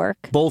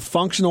handiwork. Both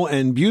functional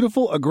and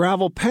beautiful, a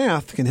gravel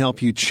path can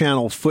help you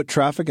channel foot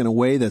traffic in a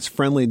way that's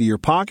friendly to your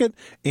pocket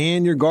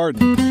and your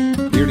garden.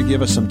 Here to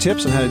give us some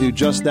tips on how to do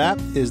just that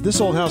is This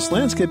Old House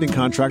landscaping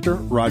contractor,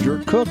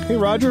 Roger Cook. Hey,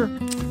 Roger.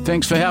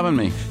 Thanks for having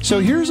me. So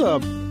here's a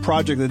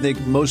project that I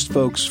think most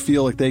folks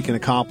feel like they can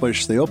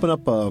accomplish. They open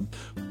up a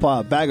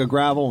bag of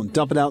gravel and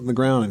dump it out in the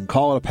ground and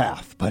call it a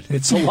path. But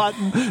it's a lot.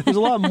 There's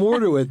a lot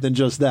more to it than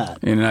just that.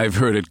 And I've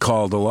heard it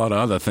called a lot of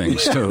other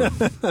things, too.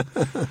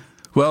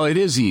 Well, it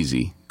is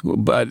easy,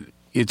 but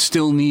it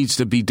still needs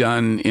to be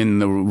done in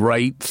the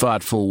right,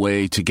 thoughtful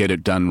way to get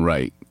it done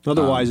right.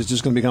 Otherwise, it's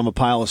just going to become a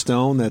pile of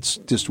stone that's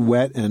just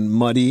wet and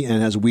muddy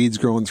and has weeds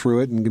growing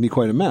through it and can be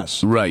quite a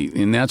mess. Right,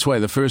 and that's why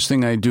the first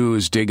thing I do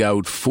is dig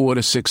out 4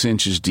 to 6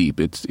 inches deep.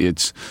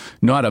 It's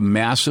not a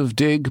massive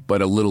dig, but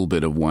a little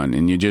bit of one,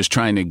 and you're just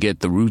trying to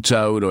get the roots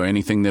out or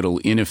anything that'll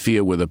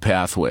interfere with a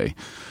pathway.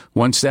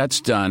 Once that's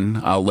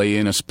done, I'll lay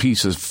in a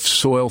piece of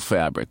soil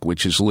fabric,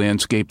 which is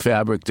landscape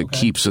fabric that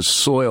keeps the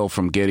soil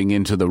from getting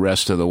into the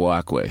rest of the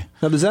walkway.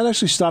 Now, does that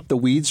actually stop the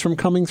weeds from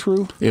coming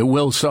through? It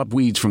will stop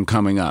weeds from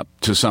coming up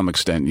to some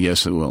extent.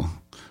 Yes, it will.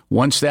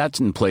 Once that's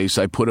in place,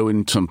 I put it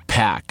in some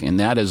pack, and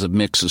that is a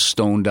mix of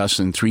stone dust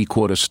and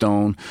 3/4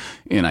 stone,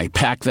 and I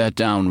pack that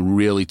down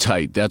really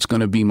tight. That's going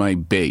to be my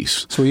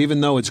base. So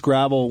even though it's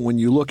gravel, when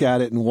you look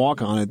at it and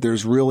walk on it,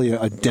 there's really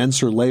a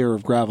denser layer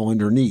of gravel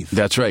underneath.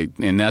 That's right,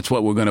 and that's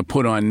what we're going to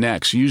put on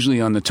next.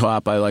 Usually on the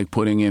top, I like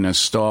putting in a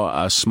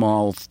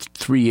small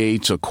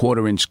 3/8 or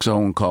 1/4-inch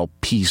stone called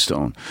pea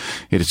stone.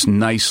 It's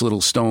nice little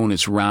stone.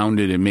 It's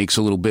rounded. It makes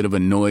a little bit of a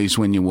noise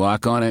when you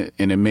walk on it,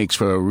 and it makes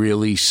for a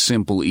really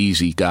simple,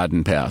 easy garden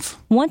path.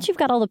 Once you've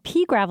got all the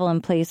pea gravel in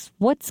place,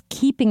 what's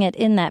keeping it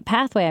in that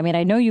pathway? I mean,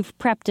 I know you've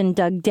prepped and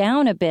dug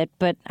down a bit,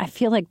 but I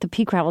feel like the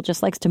pea gravel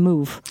just likes to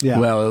move. Yeah.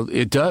 Well,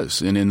 it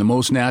does. And in the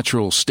most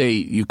natural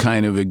state, you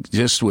kind of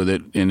exist with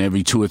it, and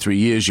every 2 or 3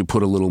 years you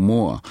put a little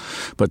more.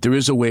 But there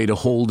is a way to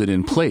hold it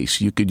in place.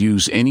 You could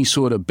use any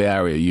sort of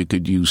barrier. You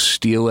could use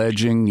steel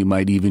edging. You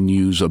might even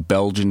use a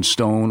Belgian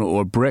stone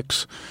or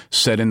bricks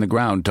set in the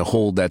ground to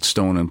hold that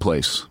stone in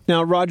place.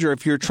 Now, Roger,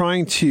 if you're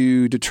trying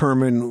to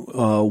determine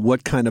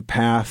what kind of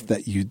path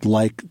that you'd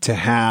like to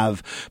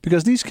have,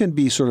 because these can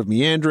be sort of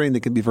meandering,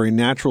 they can be very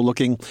natural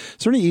looking.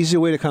 Is there any easy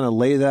way to kind of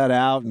lay that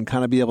out and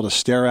kind of be able to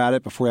stare at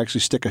it before you actually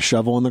stick a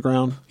shovel in the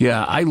ground?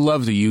 Yeah, I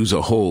love to use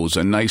a hose,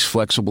 a nice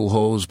flexible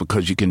hose,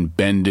 because you can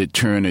bend it,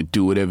 turn it,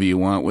 do whatever you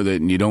want with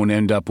it, and you don't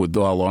end up with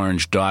all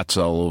orange dots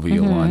all over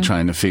your lawn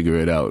trying to figure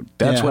it out.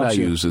 That's what I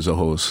use as a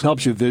hose.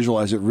 Helps you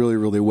visualize it really,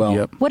 really well.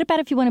 Yep. What about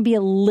if you want to be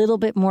a little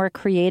bit more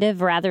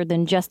creative rather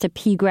than just a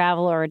pea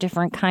gravel or a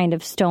different kind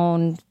of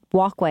stone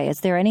walkway?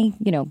 Is there any,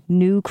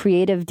 new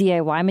creative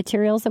DIY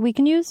materials that we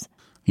can use?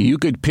 You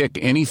could pick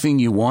anything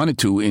you wanted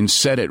to and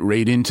set it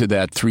right into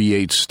that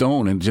 3/8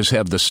 stone and just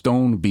have the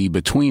stone be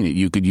between it.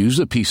 You could use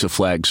a piece of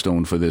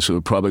flagstone for this. It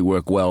would probably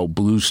work well.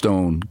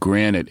 Bluestone,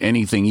 granite,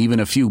 anything, even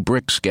a few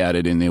bricks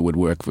scattered in there would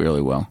work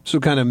really well. So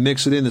kind of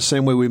mix it in the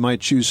same way we might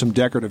choose some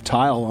decorative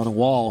tile on a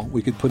wall.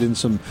 We could put in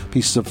some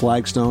pieces of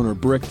flagstone or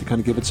brick to kind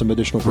of give it some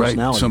additional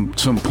personality. Right,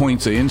 some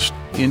points of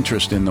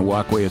interest in the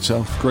walkway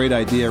itself. Great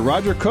idea.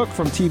 Roger Cook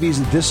from TV's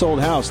This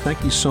Old House,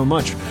 thank you so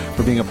much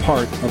for being a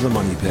part of the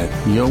Money Pit.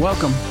 You're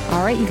welcome.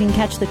 All right, you can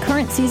catch the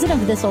current season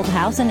of This Old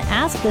House and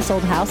Ask This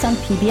Old House on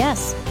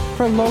PBS.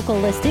 For local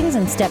listings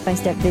and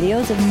step-by-step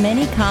videos of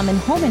many common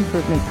home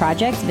improvement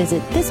projects,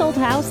 visit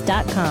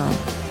thisoldhouse.com.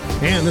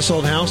 And This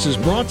Old House is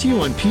brought to you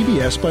on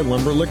PBS by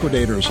Lumber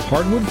Liquidators.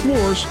 Hardwood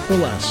floors for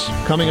less.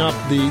 Coming up,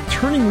 the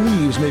turning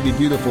leaves may be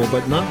beautiful,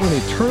 but not when they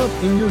turn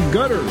up in your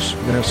gutters.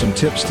 We're going to have some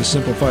tips to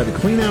simplify the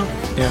clean-out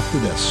after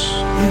this.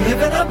 You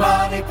live in a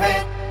money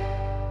pit.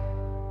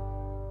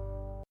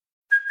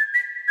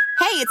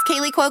 Hey, it's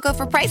Kaylee Cuoco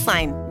for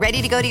Priceline.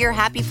 Ready to go to your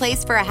happy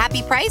place for a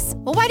happy price?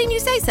 Well, why didn't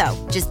you say so?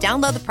 Just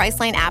download the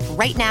Priceline app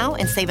right now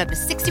and save up to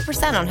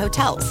 60% on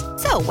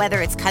hotels. So whether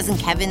it's Cousin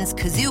Kevin's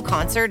Kazoo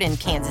Concert in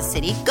Kansas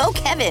City, go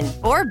Kevin,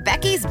 or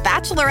Becky's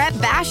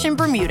Bachelorette Bash in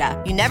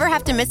Bermuda, you never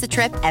have to miss a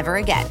trip ever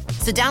again.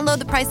 So download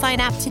the Priceline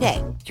app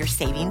today. Your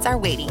savings are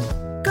waiting.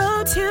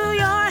 Go to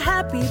your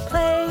happy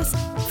place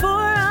for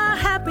a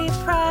happy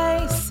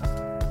price.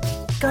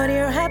 Go to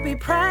your happy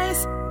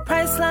price,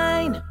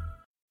 Priceline.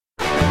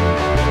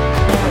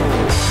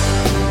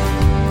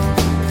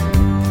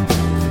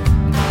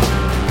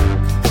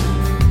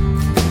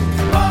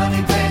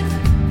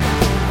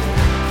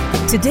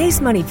 Today's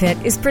Money Pit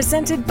is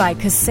presented by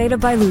Caseta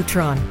by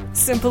Lutron.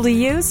 Simple to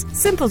use,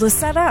 simple to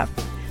set up.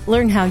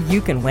 Learn how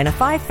you can win a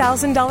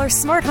 $5,000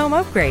 smart home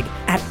upgrade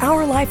at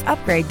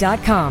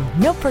OurLifeUpgrade.com.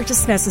 No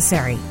purchase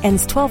necessary.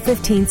 Ends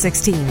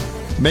 12/15/16.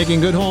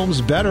 Making good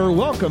homes better.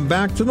 Welcome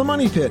back to the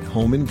Money Pit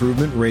Home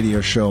Improvement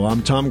Radio Show.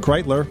 I'm Tom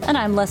Kreitler. And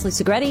I'm Leslie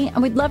Segretti,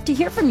 and we'd love to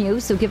hear from you,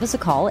 so give us a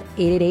call at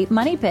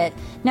 888-MONEY-PIT.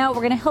 Now,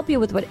 we're going to help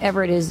you with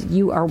whatever it is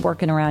you are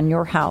working around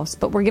your house,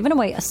 but we're giving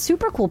away a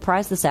super cool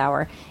prize this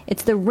hour.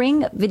 It's the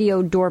Ring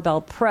Video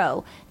Doorbell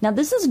Pro. Now,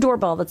 this is a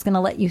doorbell that's going to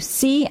let you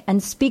see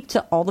and speak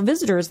to all the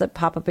visitors that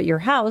pop up at your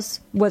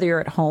house, whether you're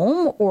at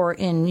home or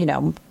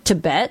in,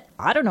 Tibet.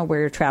 I don't know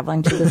where you're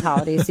traveling to this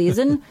holiday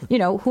season.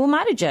 Who am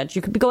I to judge?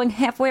 You could be going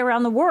halfway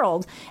around the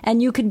world,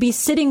 and you could be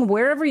sitting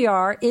wherever you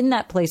are in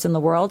that place in the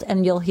world,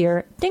 and you'll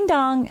hear ding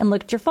dong and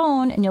look at your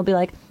phone, and you'll be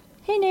like,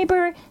 hey,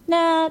 neighbor,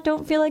 nah,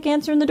 don't feel like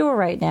answering the door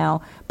right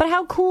now. But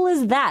how cool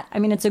is that? I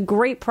mean, it's a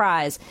great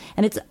prize,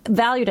 and it's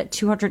valued at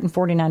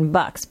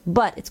 $249,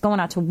 but it's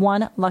going out to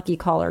one lucky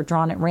caller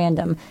drawn at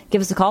random.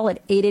 Give us a call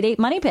at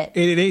 888-MONEY-PIT.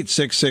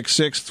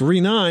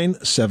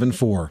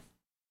 888-666-3974.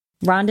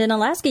 Rhonda in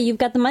Alaska, you've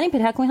got the Money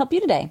Pit. How can we help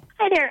you today?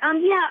 Hi there.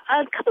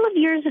 A couple of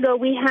years ago,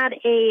 we had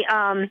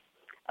a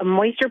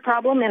moisture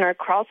problem in our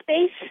crawl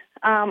space.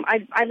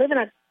 I live in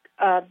a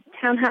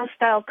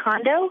townhouse-style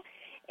condo,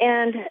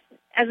 and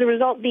as a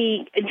result,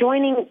 the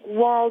adjoining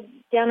wall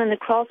down in the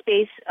crawl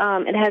space,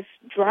 it has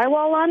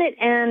drywall on it,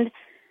 and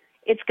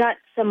it's got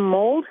some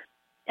mold,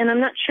 and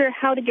I'm not sure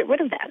how to get rid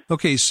of that.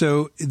 Okay,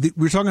 so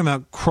we're talking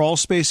about crawl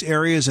space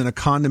areas in a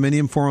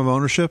condominium form of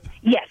ownership?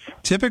 Yes.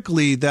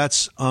 Typically,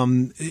 that's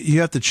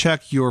you have to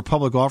check your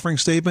public offering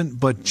statement,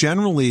 but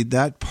generally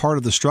that part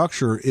of the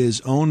structure is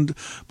owned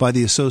by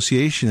the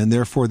association, and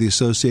therefore the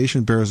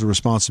association bears the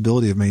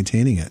responsibility of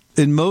maintaining it.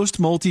 In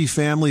most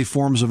multifamily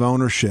forms of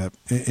ownership,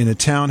 in a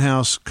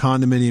townhouse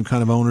condominium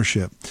kind of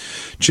ownership,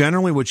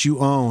 generally what you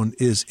own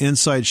is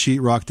inside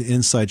sheetrock to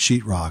inside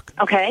sheetrock.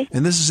 Okay.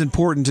 And this is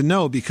important to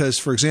know because,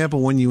 for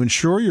example, when you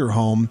insure your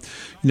home,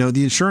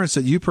 the insurance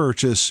that you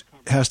purchase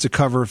has to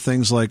cover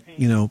things like,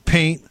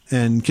 paint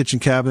and kitchen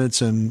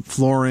cabinets and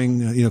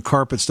flooring,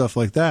 carpet, stuff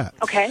like that.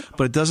 Okay.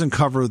 But it doesn't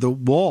cover the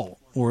wall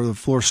or the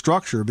floor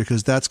structure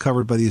because that's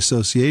covered by the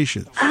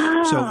association.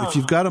 Oh. So if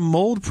you've got a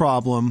mold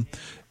problem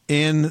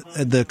in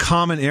the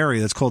common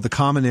area, that's called the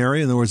common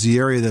area, in other words, the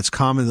area that's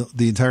common,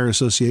 the entire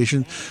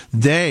association,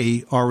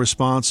 they are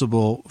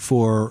responsible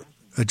for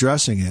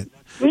addressing it.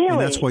 Really? And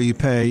that's why you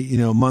pay,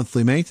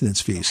 monthly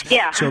maintenance fees.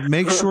 Yeah. So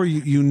make sure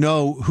you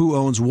know who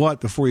owns what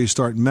before you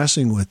start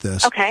messing with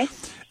this. Okay.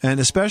 And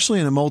especially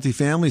in a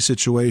multifamily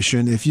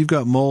situation, if you've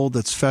got mold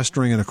that's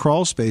festering in a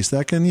crawl space,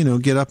 that can,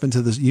 get up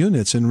into the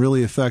units and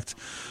really affect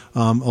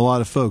a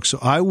lot of folks. So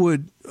I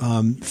would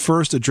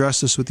first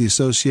address this with the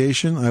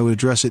association. I would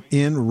address it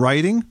in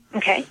writing.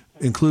 Okay.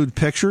 Include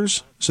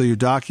pictures, so you're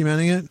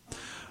documenting it.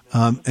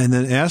 And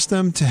then ask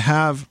them to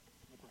have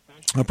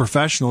a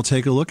professional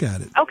take a look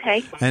at it.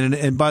 Okay.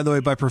 And by the way,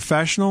 by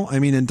professional, I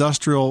mean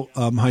industrial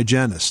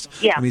hygienist.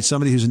 Yeah. I mean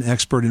somebody who's an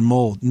expert in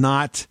mold,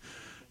 not,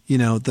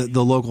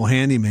 the local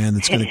handyman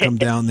that's going to come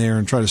down there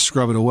and try to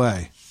scrub it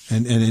away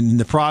and in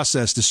the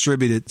process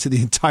distribute it to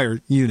the entire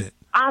unit.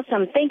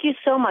 Awesome. Thank you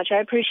so much. I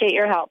appreciate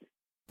your help.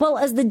 Well,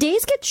 as the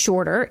days get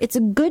shorter, it's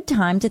a good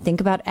time to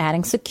think about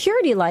adding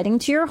security lighting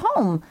to your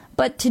home.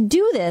 But to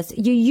do this,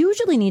 you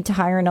usually need to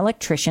hire an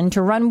electrician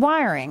to run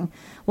wiring.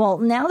 Well,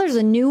 now there's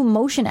a new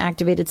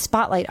motion-activated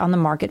spotlight on the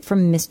market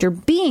from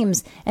Mr.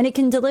 Beams, and it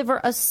can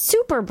deliver a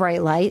super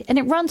bright light, and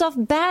it runs off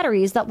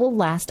batteries that will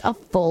last a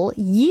full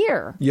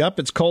year. Yep,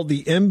 it's called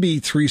the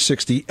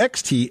MB360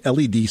 XT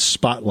LED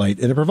Spotlight,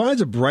 and it provides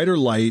a brighter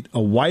light,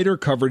 a wider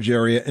coverage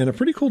area, and a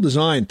pretty cool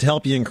design to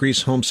help you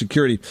increase home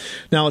security.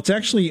 Now, it's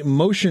actually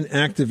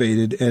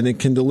motion-activated, and it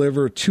can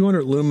deliver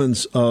 200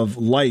 lumens of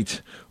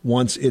light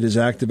once it is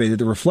activated.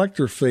 The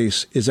reflector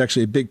face is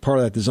actually a big part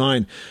of that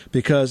design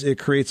because it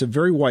creates a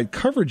very wide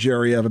coverage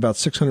area of about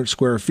 600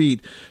 square feet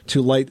to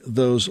light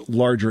those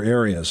larger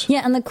areas.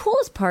 Yeah, and the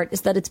coolest part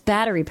is that it's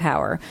battery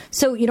power.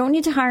 So you don't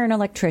need to hire an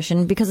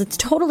electrician because it's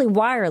totally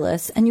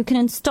wireless, and you can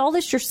install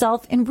this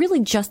yourself in really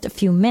just a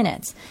few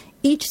minutes.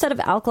 Each set of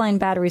alkaline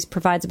batteries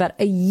provides about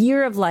a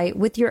year of light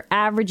with your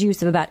average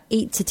use of about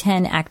 8 to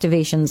 10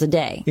 activations a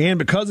day. And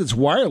because it's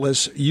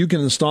wireless, you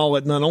can install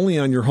it not only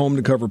on your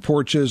home-to-cover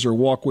porches or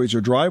walkways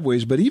or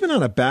driveways, but even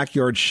on a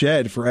backyard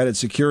shed for added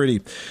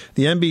security.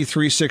 The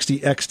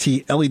MB360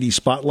 XT LED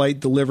spotlight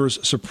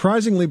delivers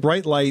surprisingly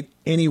bright light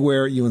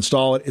anywhere you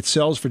install it. It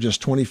sells for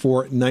just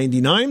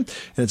 $24.99, and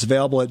it's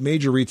available at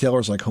major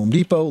retailers like Home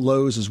Depot,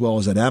 Lowe's, as well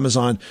as at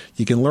Amazon.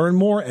 You can learn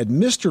more at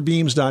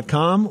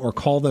MrBeams.com or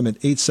call them at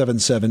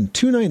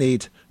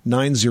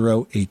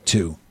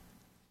 877-298-9082.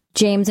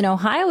 James in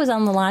Ohio is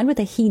on the line with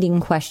a heating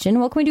question.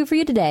 What can we do for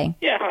you today?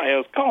 Yeah, hi. I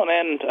was calling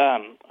in. I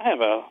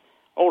have a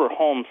older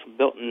home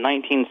built in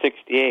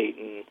 1968,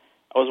 and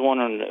I was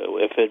wondering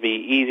if it'd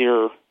be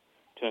easier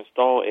to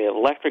install an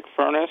electric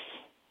furnace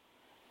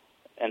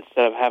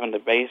instead of having the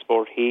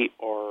baseboard heat,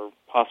 or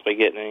possibly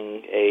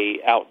getting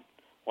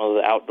one of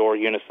the outdoor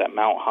units that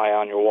mount high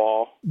on your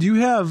wall. Do you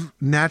have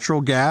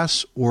natural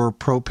gas or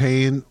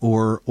propane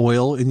or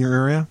oil in your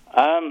area?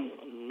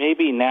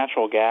 Maybe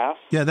natural gas.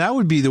 Yeah, that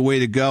would be the way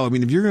to go. I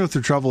mean, if you're going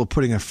through trouble of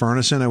putting a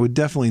furnace in, I would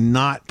definitely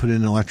not put in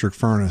an electric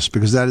furnace,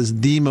 because that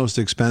is the most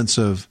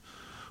expensive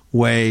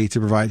way to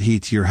provide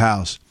heat to your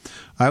house.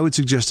 I would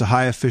suggest a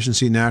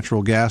high-efficiency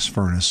natural gas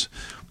furnace.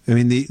 I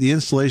mean, the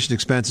installation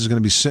expense is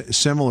going to be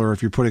similar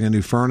if you're putting a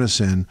new furnace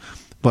in,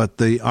 but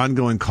the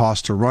ongoing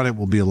cost to run it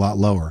will be a lot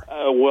lower.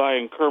 Will I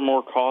incur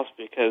more cost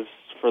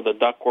for the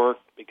ductwork?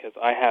 Because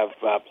I have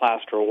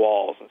plaster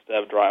walls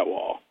instead of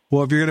drywall.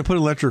 Well, if you're going to put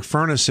an electric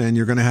furnace in,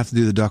 you're going to have to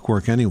do the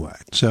ductwork anyway.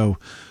 So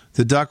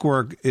the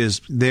ductwork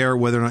is there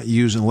whether or not you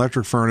use an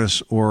electric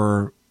furnace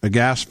or a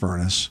gas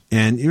furnace.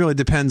 And it really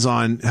depends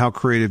on how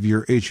creative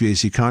your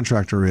HVAC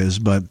contractor is,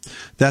 but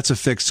that's a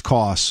fixed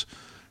cost.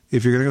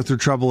 If you're going to go through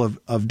trouble of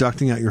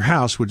ducting out your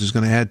house, which is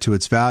going to add to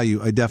its value,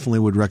 I definitely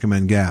would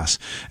recommend gas.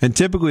 And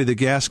typically the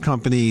gas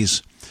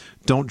companies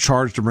don't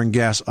charge to bring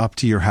gas up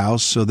to your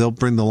house, so they'll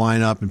bring the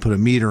line up and put a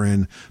meter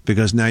in,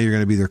 because now you're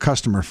going to be their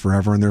customer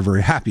forever, and they're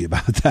very happy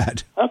about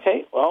that.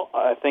 Okay, well,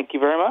 thank you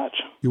very much.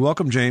 You're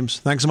welcome, James.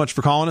 Thanks so much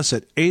for calling us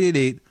at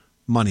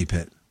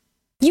 888-MONEY-PIT.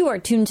 You are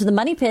tuned to the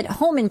Money Pit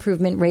Home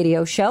Improvement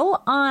Radio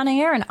Show, on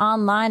air and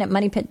online at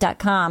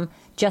MoneyPit.com.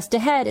 Just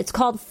ahead, it's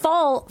called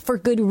Fall for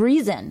Good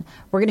Reason.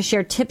 We're going to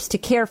share tips to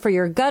care for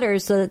your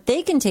gutters so that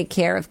they can take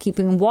care of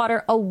keeping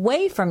water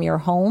away from your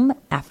home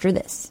after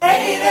this.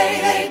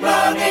 888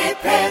 Money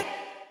Pit.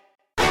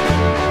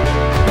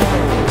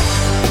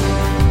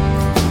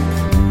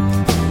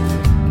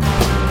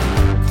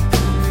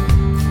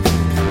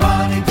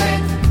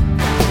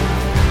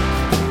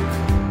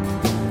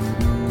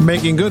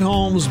 Making good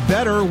homes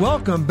better.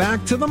 Welcome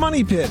back to the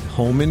Money Pit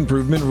Home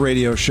Improvement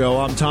Radio Show.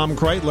 I'm Tom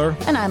Kreitler.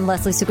 And I'm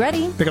Leslie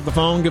Segretti. Pick up the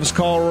phone, give us a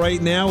call right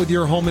now with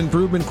your home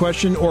improvement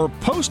question, or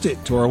post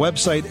it to our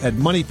website at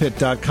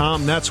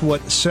moneypit.com. That's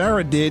what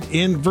Sarah did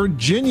in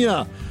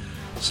Virginia.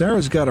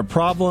 Sarah's got a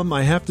problem.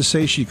 I have to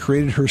say she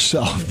created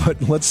herself,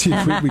 but let's see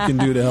if we can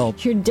do to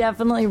help. You're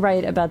definitely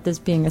right about this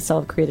being a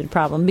self-created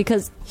problem,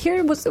 because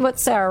here was what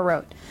Sarah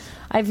wrote.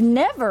 I've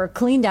never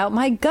cleaned out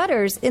my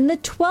gutters in the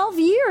 12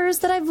 years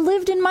that I've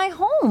lived in my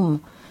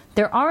home.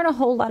 There aren't a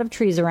whole lot of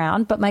trees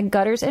around, but my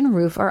gutters and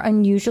roof are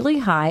unusually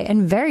high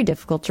and very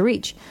difficult to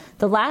reach.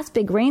 The last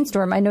big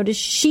rainstorm, I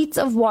noticed sheets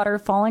of water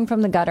falling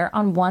from the gutter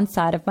on one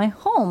side of my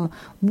home.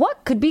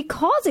 What could be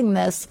causing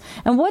this?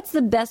 And what's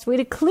the best way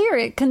to clear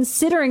it,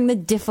 considering the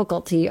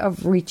difficulty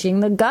of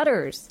reaching the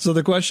gutters? So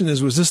the question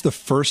is, was this the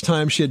first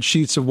time she had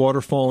sheets of water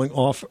falling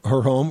off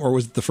her home, or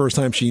was it the first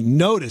time she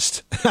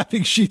noticed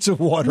having sheets of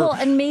water? Well,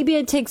 and maybe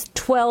it takes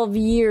 12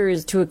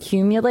 years to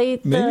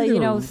accumulate the,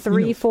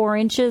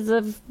 3-4 inches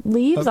of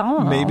leaves. I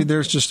don't know. Maybe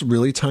there's just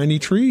really tiny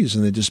trees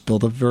and they just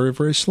build up very,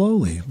 very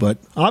slowly. But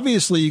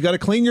obviously, you got to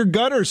clean your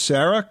gutters,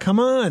 Sarah. Come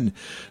on.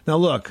 Now,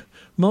 look,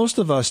 most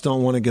of us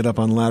don't want to get up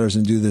on ladders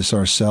and do this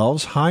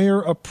ourselves.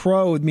 Hire a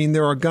pro. I mean,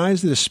 there are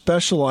guys that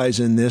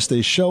specialize in this.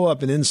 They show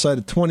up, and inside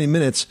of 20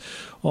 minutes,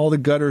 all the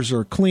gutters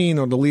are clean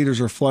or the leaders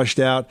are flushed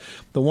out.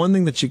 The one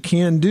thing that you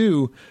can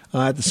do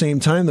at the same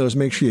time, though, is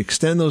make sure you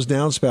extend those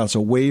downspouts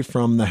away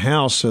from the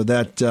house so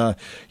that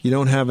you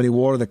don't have any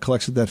water that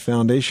collects at that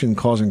foundation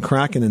causing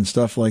cracking and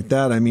stuff like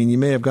that. I mean, you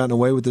may have gotten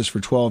away with this for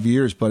 12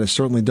 years, but I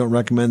certainly don't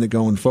recommend it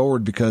going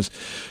forward, because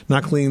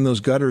not cleaning those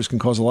gutters can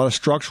cause a lot of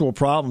structural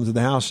problems in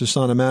the house. It's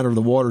not a matter of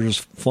the water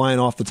just flying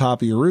off the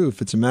top of your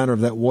roof. It's a matter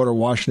of that water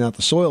washing out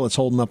the soil. It's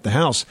holding up the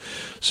house.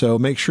 So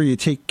make sure you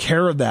take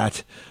care of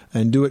that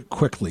and do it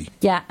quickly.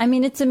 Yeah, I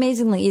mean, it's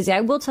amazingly easy.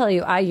 I will tell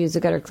you, I use a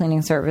gutter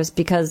cleaning service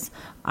because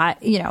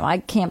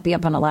I can't be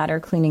up on a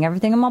ladder cleaning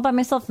everything. I'm all by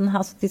myself in the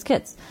house with these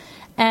kids.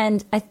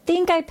 And I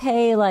think I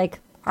pay like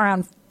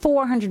around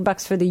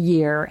 $400 for the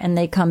year, and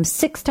they come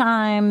 6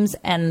 times,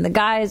 and the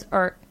guys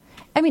are,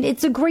 I mean,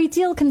 it's a great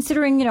deal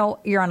considering,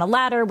 you're on a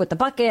ladder with a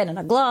bucket and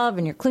a glove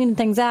and you're cleaning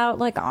things out.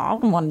 Like, oh, I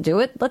don't want to do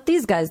it. Let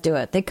these guys do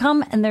it. They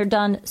come and they're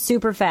done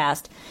super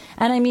fast.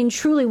 And I mean,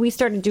 truly, we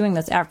started doing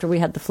this after we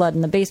had the flood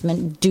in the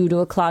basement due to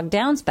a clogged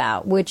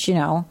downspout, which,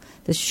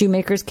 the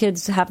shoemaker's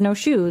kids have no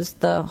shoes.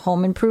 The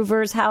home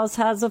improver's house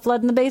has a flood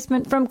in the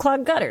basement from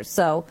clogged gutters.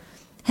 So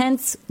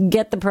Hence,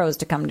 get the pros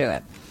to come do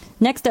it.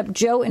 Next up,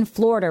 Joe in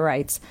Florida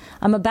writes,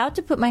 I'm about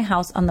to put my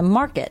house on the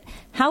market.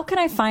 How can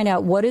I find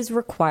out what is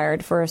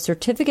required for a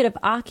certificate of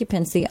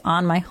occupancy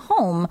on my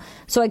home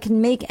so I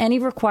can make any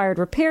required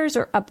repairs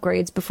or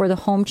upgrades before the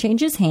home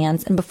changes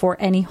hands and before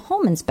any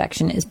home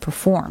inspection is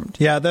performed?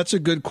 Yeah, that's a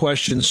good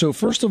question. So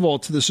first of all,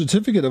 to the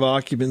certificate of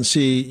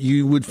occupancy,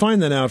 you would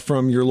find that out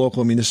from your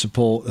local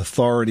municipal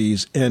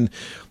authorities. And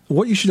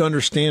what you should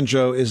understand,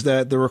 Joe, is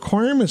that the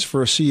requirements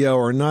for a CO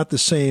are not the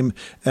same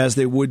as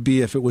they would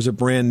be if it was a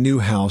brand new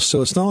house.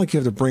 So it's not like you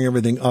have to bring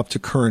everything up to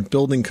current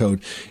building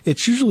code.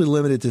 It's usually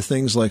limited to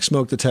things like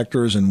smoke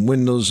detectors and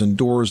windows and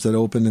doors that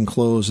open and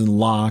close and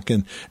lock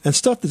and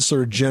stuff that's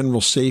sort of general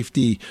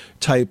safety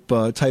type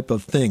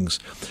of things.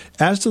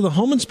 As to the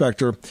home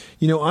inspector,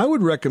 I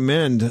would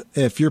recommend,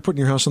 if you're putting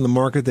your house on the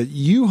market, that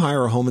you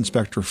hire a home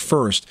inspector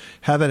first,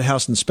 have that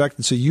house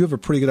inspected so you have a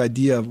pretty good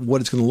idea of what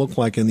it's going to look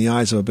like in the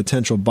eyes of a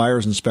potential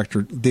buyer's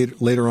inspector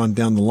later on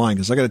down the line.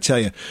 Because I got to tell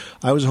you,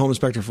 I was a home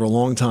inspector for a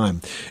long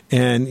time.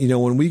 And,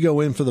 when we go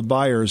in for the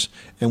buyers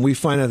and we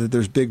find out that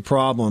there's big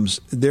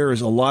problems, there is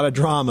a lot of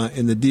drama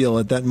in the deal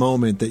at that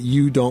moment that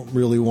you don't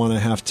really want to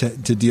have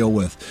to deal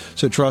with.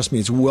 So trust me,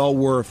 it's well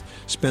worth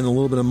spending a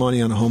little bit of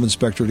money on a home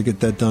inspector to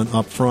get that done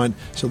up front.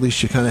 So at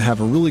least you kind of have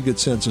a really good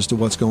sense as to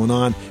what's going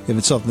on. If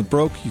it's something that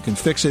broke, you can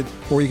fix it,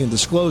 or you can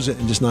disclose it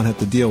and just not have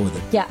to deal with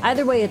it. Yeah,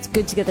 either way, it's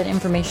good to get that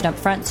information up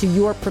front so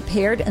you're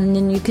prepared, and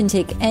then you can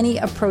take any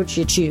approach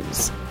you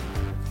choose.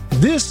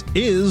 This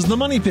is the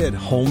Money Pit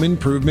Home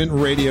Improvement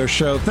Radio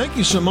Show. Thank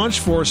you so much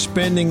for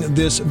spending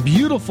this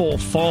beautiful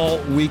fall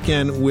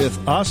weekend with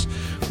us.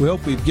 We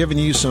hope we've given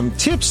you some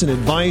tips and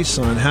advice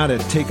on how to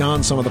take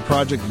on some of the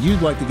projects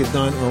you'd like to get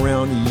done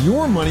around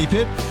your Money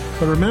Pit.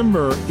 But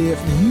remember, if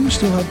you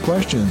still have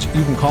questions,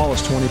 you can call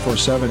us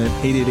 24/7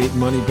 at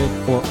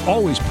 888-MONEY-PIT, or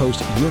always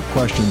post your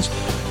questions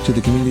to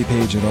the community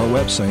page at our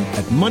website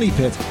at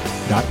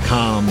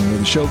moneypit.com, where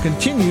the show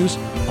continues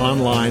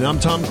online. I'm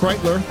Tom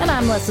Kreitler. And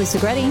I'm Leslie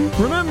Segretti.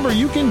 Remember,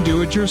 you can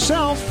do it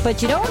yourself,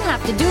 but you don't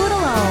have to do it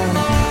alone.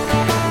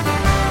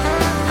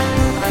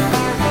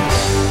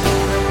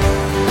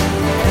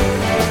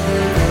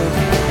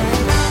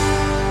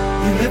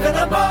 You live in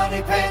a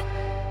money pit.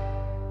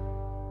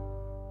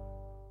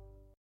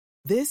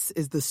 This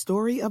is the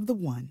story of the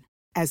one.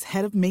 As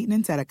head of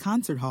maintenance at a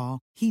concert hall,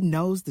 he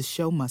knows the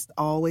show must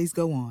always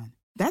go on.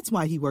 That's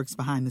why he works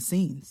behind the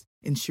scenes,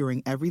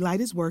 ensuring every light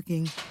is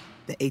working,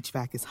 the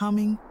HVAC is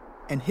humming,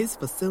 and his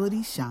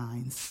facility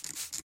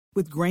shines.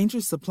 With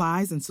Grainger's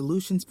supplies and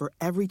solutions for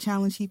every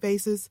challenge he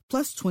faces,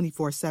 plus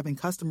 24/7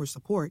 customer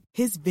support,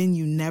 his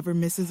venue never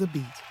misses a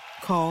beat.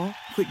 Call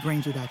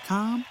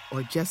quickgrainger.com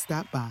or just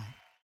stop by.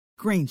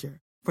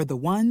 Grainger, for the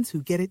ones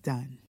who get it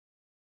done.